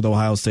battles with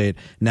Ohio State.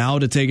 Now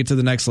to take it to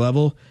the next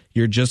level,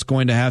 you're just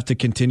going to have to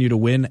continue to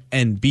win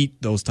and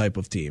beat those type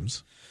of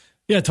teams.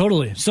 Yeah,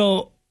 totally.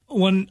 So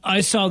when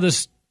I saw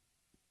this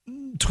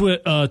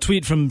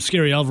tweet from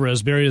Scary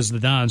Alvarez, Barry is the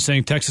Don,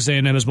 saying Texas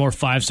A&M has more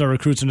 5-star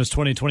recruits in its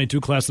 2022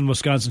 class than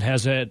Wisconsin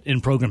has had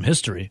in program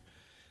history.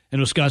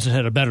 And Wisconsin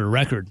had a better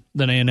record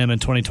than A&M in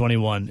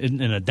 2021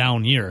 in a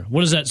down year.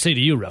 What does that say to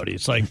you, Rowdy?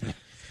 It's like,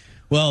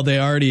 well, they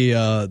already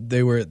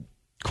they were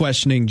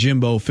questioning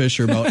Jimbo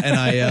Fisher about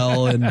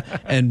NIL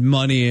and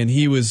money, and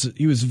he was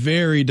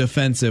very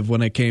defensive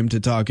when it came to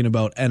talking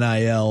about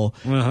NIL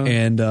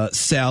and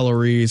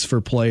salaries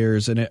for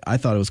players, and I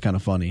thought it was kind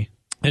of funny.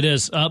 It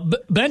is.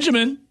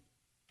 Benjamin,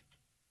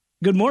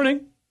 good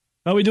morning.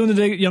 How are we doing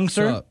today, young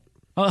sir?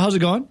 How's it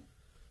going?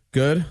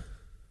 Good.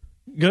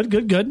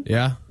 Good.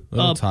 Yeah, a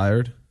little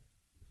tired.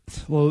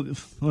 Well,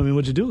 I mean,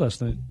 what'd you do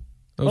last night?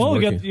 You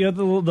got the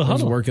huddle. I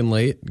was working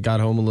late, got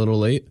home a little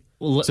late.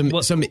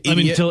 Some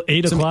idiot, till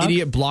 8 o'clock? Some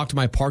idiot blocked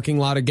my parking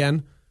lot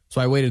again,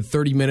 so I waited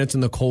 30 minutes in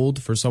the cold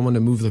for someone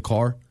to move the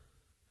car.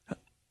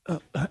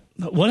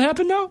 What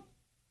happened now?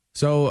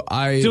 So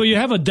you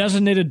have a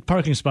designated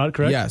parking spot,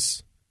 correct?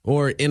 Yes.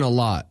 Or in a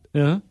lot.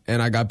 Yeah.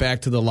 And I got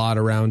back to the lot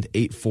around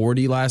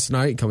 8:40 last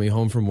night, coming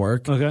home from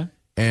work. Okay.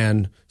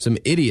 And some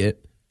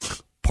idiot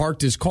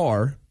parked his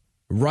car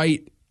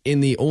right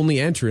in the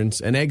only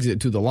entrance and exit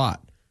to the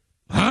lot.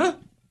 Huh?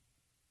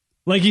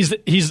 Like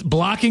he's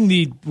blocking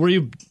where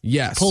you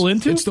pull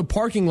into? It's the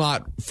parking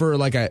lot for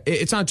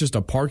it's not just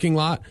a parking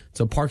lot,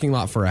 it's a parking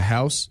lot for a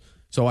house.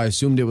 So I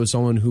assumed it was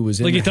someone who was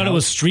in the house. Like you thought it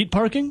was street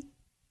parking?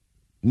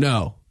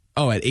 No.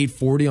 Oh, at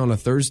 8:40 on a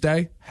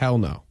Thursday? Hell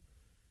no.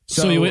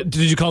 So did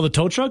you call the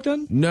tow truck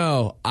then?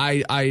 No,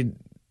 I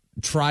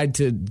tried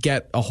to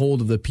get a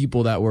hold of the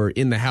people that were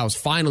in the house.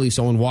 Finally,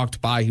 someone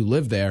walked by who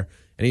lived there,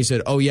 and he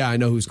said, "Oh yeah, I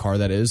know whose car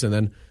that is." And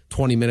then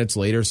 20 minutes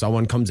later,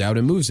 someone comes out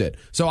and moves it.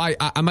 So I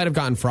might have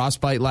gotten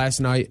frostbite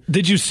last night.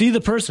 Did you see the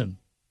person?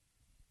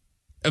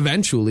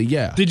 Eventually,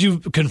 yeah. Did you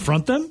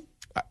confront them?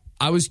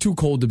 I was too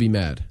cold to be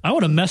mad. I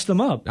would have messed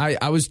them up.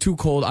 I was too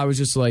cold. I was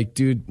just like,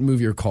 dude, move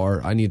your car.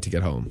 I need to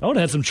get home. I would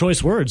have had some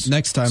choice words.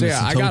 Next time, so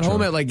yeah, I got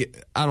home at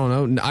I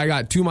don't know. I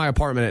got to my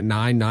apartment at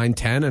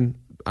 9:10, and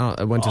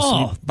I went to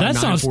sleep. That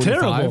sounds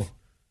terrible.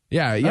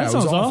 Yeah, that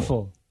sounds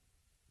awful.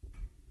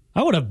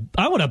 I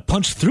would have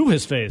punched through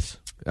his face.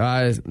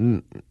 I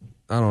don't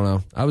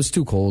know. I was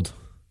too cold.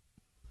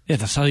 Yeah,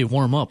 that's how you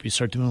warm up. You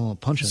start doing a little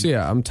punching. So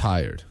yeah, I'm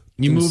tired.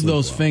 You move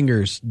those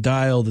fingers,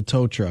 dial the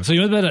tow truck. So you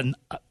went to bed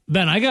at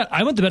Ben.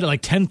 I went to bed at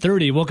like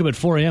 10:30. Woke up at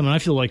 4 a.m. and I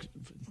feel like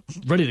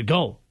ready to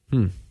go.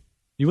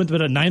 You went to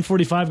bed at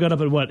 9:45. Got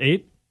up at what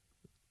 8?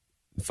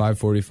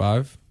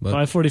 5:45.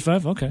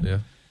 5:45. Okay. Yeah.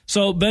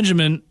 So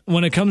Benjamin,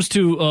 when it comes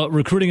to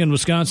recruiting in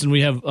Wisconsin,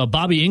 we have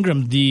Bobby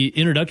Ingram, the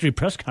introductory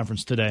press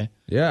conference today.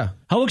 Yeah.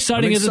 How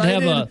exciting is it to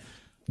have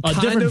a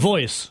different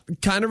voice?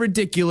 Kind of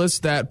ridiculous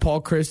that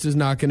Paul Chryst is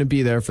not going to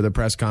be there for the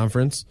press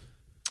conference.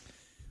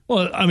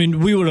 Well, I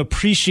mean, we would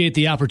appreciate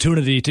the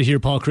opportunity to hear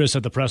Paul Chryst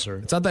at the presser.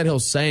 It's not that he'll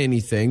say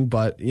anything,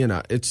 but,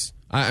 it's...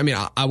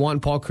 I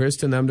want Paul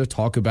Chryst and them to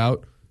talk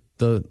about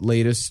the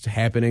latest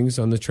happenings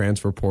on the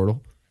transfer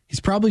portal. He's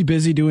probably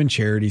busy doing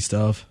charity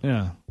stuff.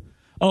 Yeah.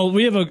 Oh,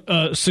 we have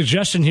a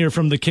suggestion here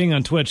from the King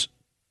on Twitch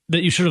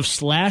that you should have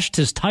slashed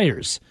his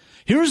tires.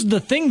 Here's the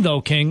thing,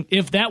 though, King.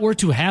 If that were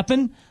to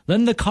happen,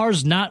 then the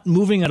car's not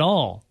moving at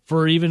all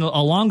for even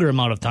a longer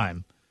amount of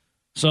time.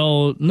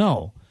 So,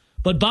 no.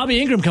 But Bobby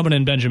Ingram coming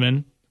in,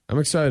 Benjamin. I'm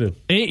excited.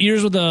 8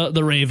 years with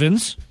the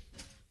Ravens.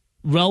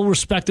 Well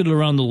respected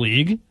around the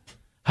league.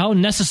 How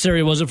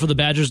necessary was it for the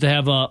Badgers to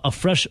have a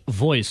fresh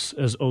voice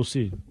as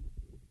OC?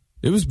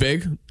 It was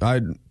big.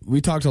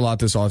 We talked a lot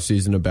this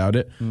offseason about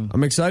it.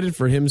 I'm excited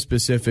for him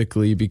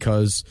specifically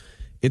because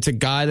it's a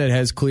guy that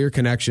has clear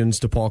connections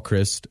to Paul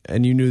Chryst,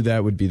 and you knew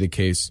that would be the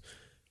case.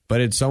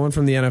 But it's someone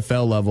from the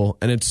NFL level,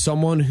 and it's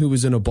someone who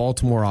was in a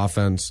Baltimore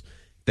offense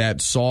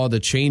that saw the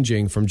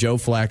changing from Joe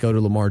Flacco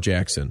to Lamar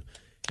Jackson.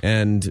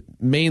 And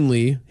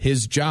mainly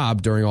his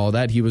job during all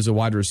that, he was a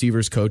wide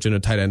receivers coach and a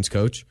tight ends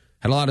coach.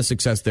 Had a lot of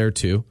success there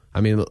too.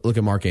 I mean, look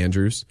at Mark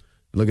Andrews.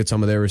 Look at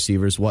some of their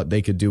receivers, what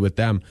they could do with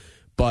them.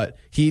 But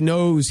he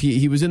knows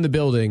he was in the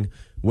building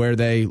where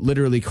they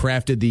literally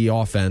crafted the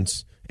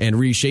offense and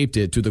reshaped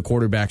it to the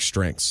quarterback's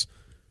strengths.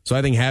 So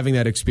I think having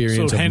that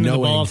experience of handing the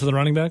ball off to the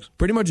running backs?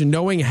 Pretty much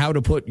knowing how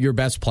to put your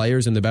best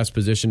players in the best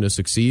position to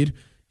succeed.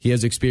 He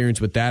has experience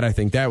with that. I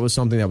think that was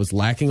something that was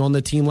lacking on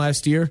the team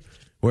last year,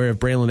 where if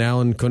Braylon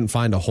Allen couldn't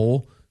find a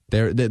hole,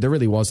 there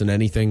really wasn't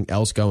anything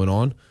else going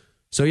on.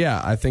 So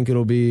yeah, I think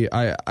it'll be.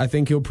 I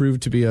think he'll prove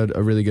to be a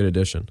really good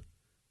addition.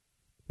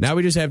 Now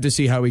we just have to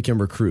see how we can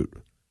recruit.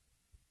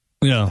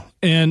 Yeah,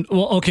 and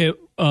well, okay.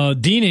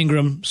 Dean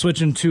Ingram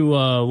switching to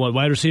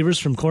wide receivers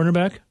from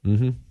cornerback.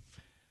 Mm-hmm.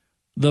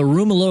 The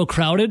room a little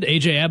crowded.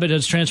 AJ Abbott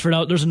has transferred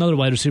out. There's another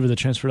wide receiver that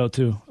transferred out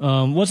too.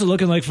 What's it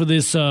looking like for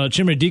this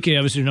Chimere Dike?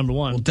 Obviously, number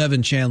one. Well,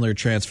 Devin Chandler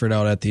transferred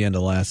out at the end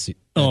of the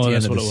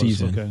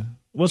season. Okay.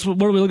 What are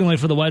we looking like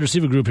for the wide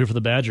receiver group here for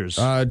the Badgers?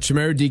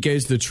 Chimere Dike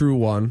is the true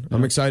one.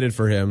 I'm excited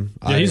for him.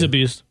 Yeah, he's a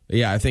beast.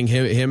 Yeah, I think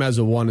him as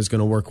a one is going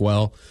to work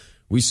well.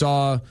 We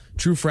saw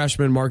true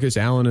freshmen Marcus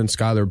Allen and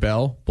Skylar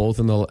Bell both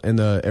in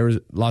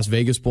the Las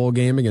Vegas Bowl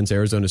game against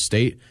Arizona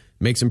State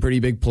make some pretty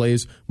big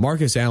plays.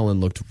 Marcus Allen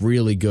looked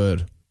really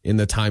good in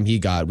the time he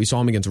got. We saw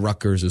him against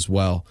Rutgers as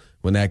well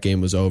when that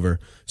game was over.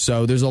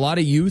 So there's a lot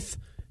of youth.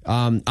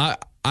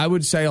 I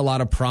would say a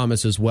lot of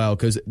promise as well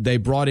because they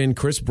brought in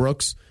Chris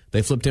Brooks.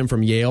 They flipped him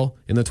from Yale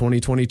in the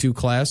 2022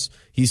 class.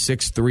 He's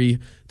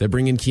 6'3". They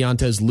bring in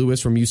Keontez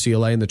Lewis from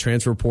UCLA in the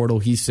transfer portal.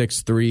 He's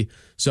 6'3".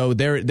 So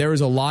there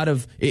is a lot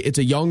of – it's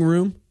a young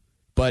room,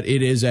 but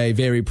it is a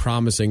very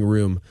promising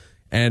room.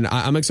 And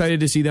I'm excited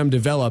to see them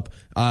develop.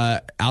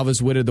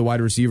 Alvis Whitted, the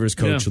wide receivers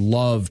coach,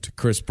 loved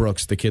Chris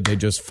Brooks, the kid they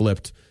just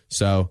flipped.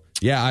 So,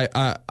 yeah,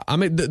 I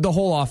mean, the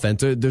whole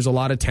offense, there's a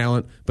lot of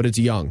talent, but it's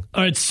young.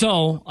 All right,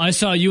 so I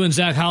saw you and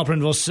Zach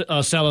Halpern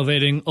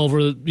salivating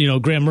over,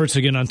 Graham Mertz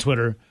again on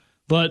Twitter.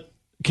 But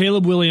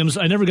Caleb Williams,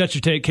 I never got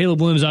your take.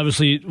 Caleb Williams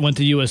obviously went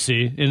to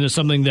USC, and it's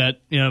something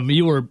that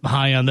you were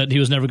high on, that he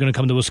was never going to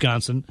come to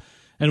Wisconsin.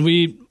 And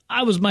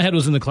my head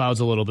was in the clouds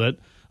a little bit.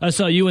 I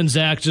saw you and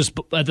Zach just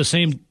at the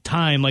same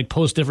time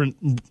post different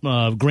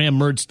Graham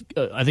Mertz.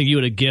 I think you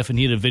had a GIF and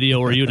he had a video,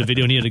 or you had a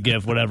video and he had a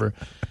GIF, whatever.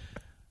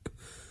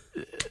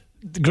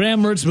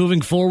 Graham Mertz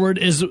moving forward,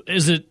 is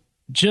it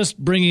just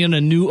bringing in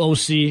a new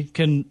OC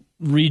can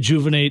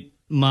rejuvenate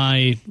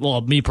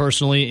me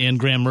personally and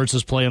Graham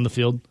Mertz's play on the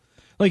field?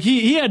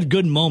 He had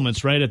good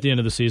moments right at the end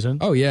of the season.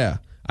 Oh yeah,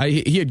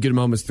 he had good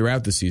moments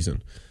throughout the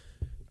season.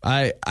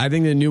 I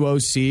think the new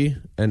OC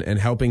and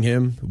helping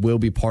him will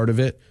be part of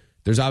it.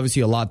 There's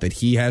obviously a lot that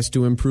he has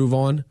to improve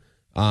on.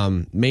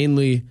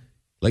 Mainly,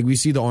 we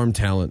see the arm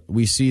talent,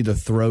 we see the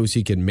throws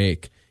he can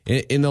make.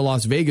 In the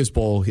Las Vegas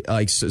Bowl,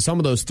 some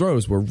of those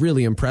throws were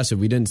really impressive.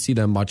 We didn't see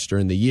them much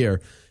during the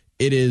year.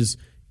 It is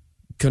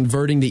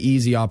converting the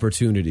easy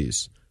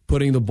opportunities,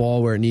 putting the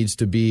ball where it needs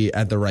to be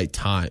at the right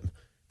time.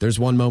 There's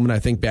one moment I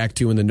think back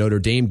to in the Notre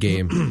Dame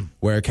game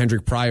where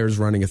Kendrick Pryor is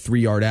running a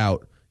 3-yard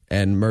out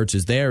and Mertz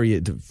is there. He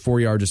had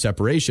 4 yards of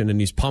separation and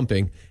he's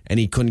pumping and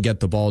he couldn't get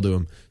the ball to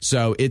him.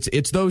 So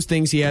it's those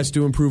things he has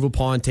to improve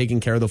upon,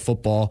 taking care of the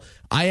football.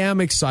 I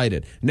am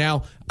excited.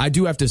 Now, I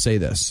do have to say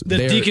this.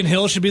 That Deacon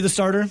Hill should be the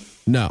starter?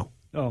 No.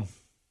 Oh.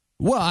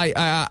 Well,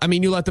 I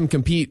mean, you let them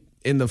compete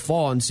in the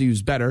fall and see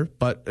who's better,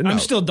 but no. I'm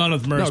still done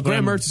with Mertz. No,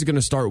 Graham Mertz is going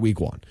to start week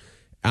 1.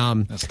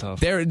 That's tough.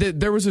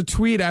 There was a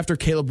tweet after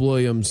Caleb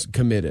Williams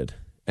committed,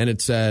 and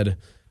it said,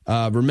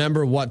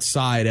 remember what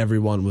side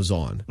everyone was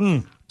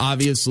on.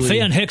 Obviously,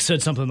 Fan Hicks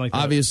said something like that.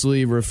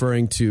 Obviously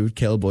referring to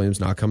Caleb Williams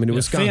not coming to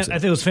Wisconsin. I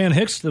think it was Fan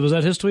Hicks. Was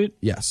that his tweet?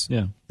 Yes.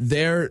 Yeah.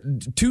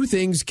 Two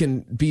things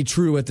can be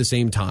true at the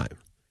same time.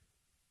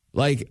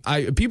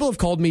 People have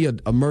called me a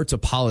Mertz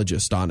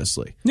apologist,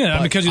 honestly.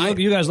 Yeah, because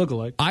you guys look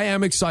alike. I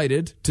am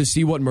excited to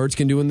see what Mertz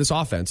can do in this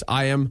offense.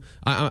 I'm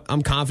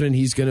confident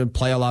he's going to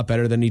play a lot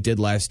better than he did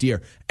last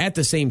year. At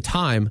the same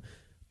time,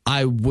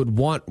 I would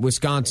want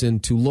Wisconsin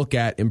to look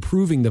at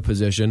improving the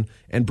position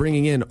and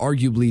bringing in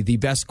arguably the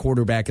best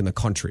quarterback in the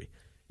country.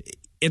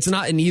 It's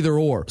not an either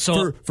or.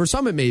 So for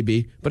some it may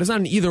be, but it's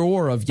not an either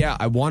or of,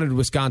 I wanted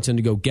Wisconsin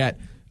to go get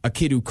a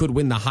kid who could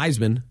win the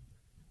Heisman,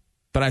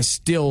 but I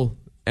still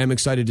am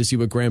excited to see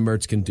what Graham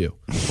Mertz can do.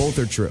 Both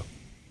are true.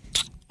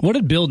 What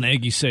did Bill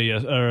Nagy say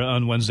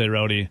on Wednesday,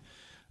 Rowdy?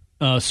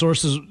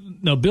 Sources.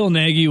 No, Bill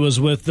Nagy was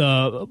played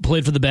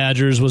for the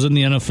Badgers, was in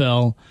the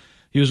NFL.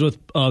 He was with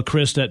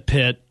Chris at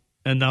Pitt,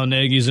 and now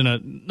Nagy's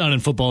not in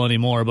football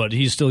anymore, but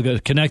he's still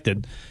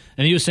connected.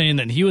 And he was saying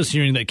that he was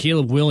hearing that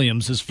Caleb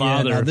Williams, his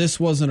father. Yeah, now this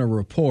wasn't a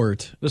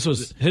report. This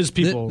was his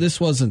people. This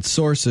wasn't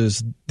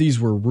sources. These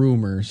were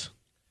rumors.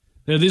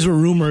 Yeah, these were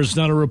rumors,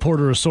 not a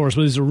report or a source,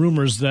 but these are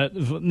rumors that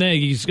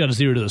Nagy's got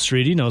his ear to the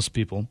street. He knows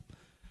people.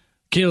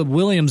 Caleb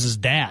Williams'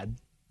 dad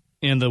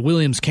and the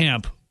Williams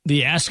camp,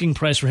 the asking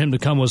price for him to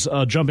come was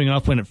jumping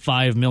off point at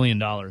 $5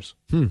 million.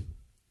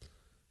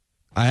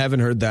 I haven't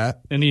heard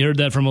that. And he heard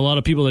that from a lot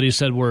of people that he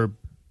said were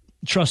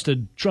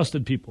trusted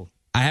people.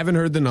 I haven't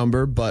heard the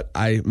number, but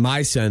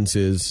my sense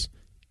is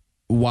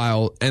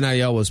while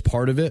NIL was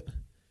part of it,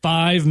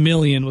 $5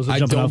 million was a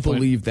jumping off point. I don't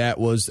believe that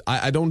was.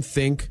 I don't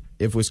think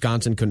if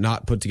Wisconsin could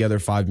not put together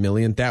 $5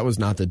 million, that was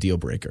not the deal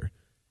breaker.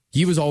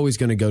 He was always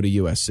going to go to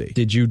USC.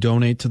 Did you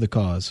donate to the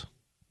cause?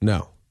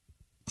 No.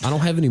 I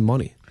don't have any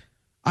money.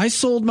 I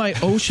sold my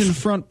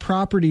oceanfront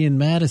property in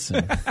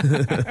Madison.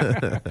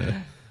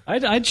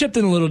 I chipped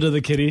in a little to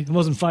the kitty. It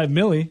wasn't $5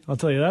 million. I'll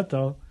tell you that,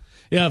 though.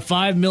 Yeah,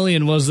 $5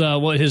 million was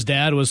what his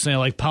dad was saying,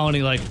 like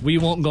pounding, like, we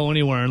won't go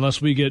anywhere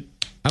unless we get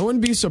I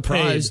wouldn't be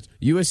surprised.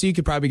 Paid. USC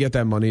could probably get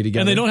that money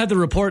together. And they don't have to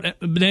report.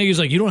 Nagy's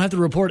like, you don't have to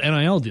report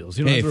NIL deals.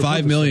 You don't hey, have to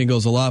 $5 million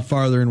goes a lot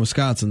farther in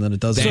Wisconsin than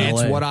it does in LA.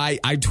 That's what I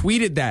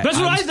tweeted that. That's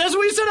what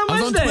you said on Wednesday. I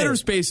was on Twitter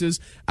Spaces.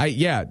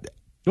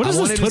 What is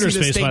this Twitter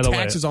space, by the way?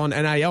 Taxes on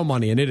NIL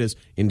money, and it is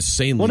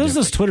insanely What is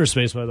different. this Twitter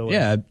space, by the way?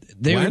 Yeah,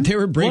 they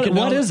were breaking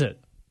What is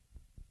it?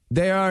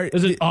 They are.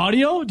 Is it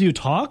audio? Do you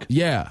talk?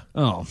 Yeah.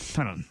 Oh,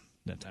 I don't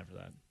have time for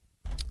that.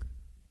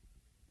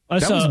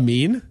 That was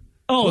mean.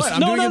 Oh, what?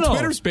 I'm doing a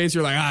Twitter space.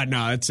 You're like,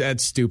 no,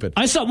 that's stupid.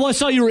 I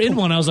saw you were in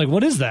one. I was like,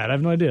 what is that? I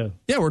have no idea.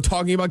 Yeah, we're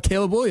talking about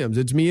Caleb Williams.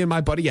 It's me and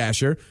my buddy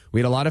Asher. We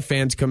had a lot of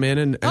fans come in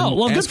and oh,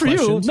 well, good for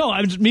questions. you.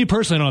 No, me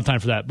personally, I don't have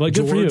time for that. But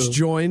good for you. George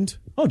joined.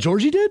 Oh,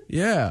 Georgie did?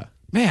 Yeah.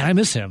 Man, I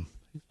miss him.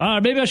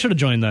 Maybe I should have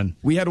joined then.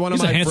 We had one of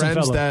my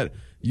friends that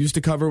used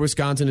to cover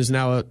Wisconsin, is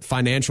now a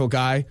financial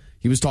guy.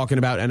 He was talking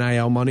about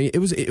NIL money. It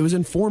was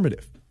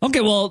informative.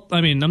 Okay, well,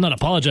 I mean, I'm not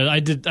apologizing. I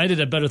did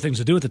have better things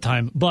to do at the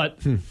time, but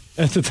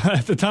at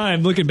the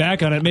time, looking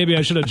back on it, maybe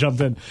I should have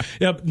jumped in.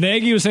 Yep,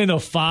 Nagy was saying though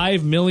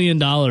 $5 million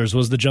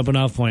was the jumping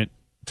off point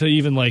to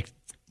even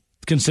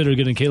consider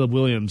getting Caleb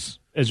Williams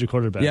as your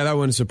quarterback. Yeah, that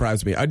wouldn't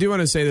surprise me. I do want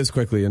to say this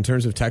quickly in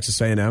terms of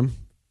Texas A&M.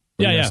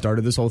 Yeah.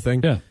 Started this whole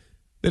thing. Yeah,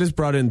 it has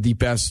brought in the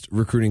best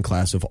recruiting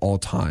class of all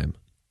time,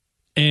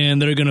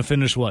 and they're going to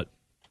finish what?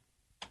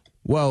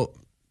 Well,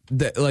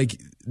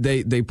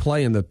 they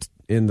play in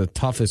the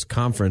toughest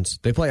conference.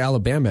 They play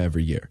Alabama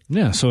every year.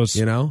 Yeah, so it's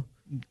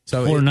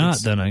or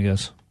not then, I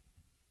guess.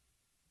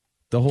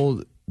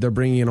 They're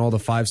bringing in all the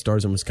 5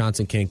 stars and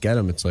Wisconsin can't get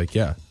them. It's like,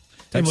 yeah.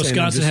 And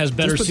Wisconsin has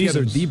better put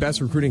seasons. The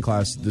best recruiting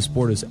class the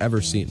sport has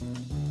ever seen.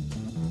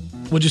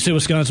 Would you say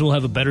Wisconsin will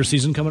have a better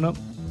season coming up?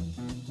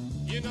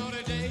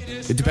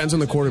 It depends on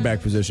the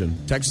quarterback position.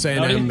 Texas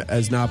A&M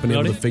has not been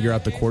able to figure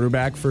out the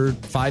quarterback for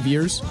 5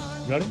 years.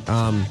 Ready?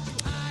 I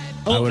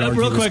would argue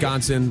real quick.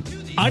 Wisconsin.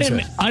 I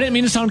didn't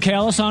mean to sound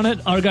callous on it.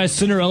 Our guy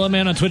Cinderella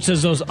Man on Twitch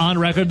says those on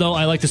record, though.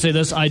 I like to say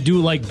this. I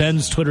do like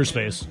Ben's Twitter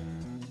space.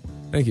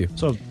 Thank you.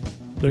 So there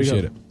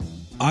Appreciate you go.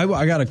 it.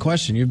 I got a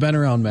question. You've been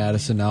around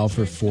Madison now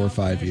for 4 or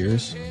 5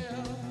 years.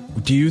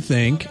 Do you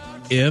think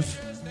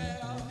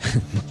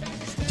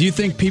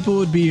people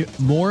would be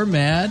more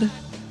mad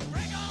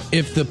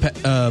if the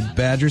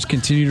Badgers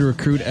continue to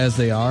recruit as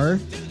they are,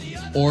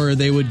 or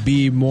they would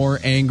be more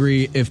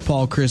angry if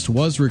Paul Chryst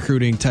was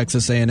recruiting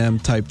Texas A&M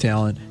type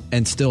talent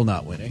and still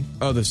not winning?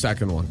 Oh, the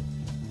second one.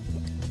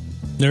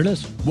 There it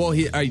is. Well,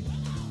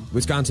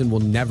 Wisconsin will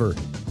never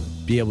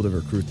be able to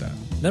recruit that.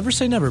 Never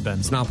say never, Ben.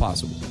 It's not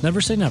possible. Never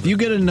say never. If you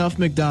get enough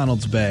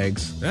McDonald's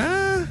bags,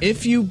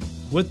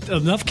 with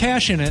enough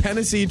cash in it.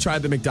 Tennessee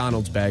tried the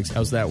McDonald's bags.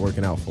 How's that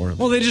working out for them?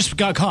 Well, they just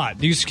got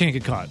caught. You just can't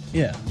get caught.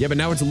 Yeah, but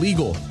now it's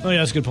legal. Oh, yeah,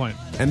 that's a good point.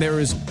 And there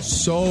is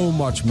so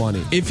much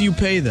money. If you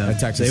pay them,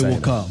 they will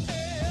come.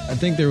 I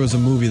think there was a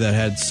movie that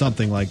had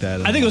something like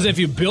that. I think it was if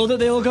you build it,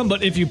 they will come,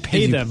 but if you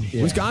pay them.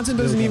 Yeah. Wisconsin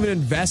doesn't even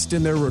invest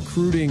in their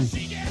recruiting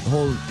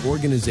whole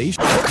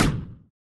organization.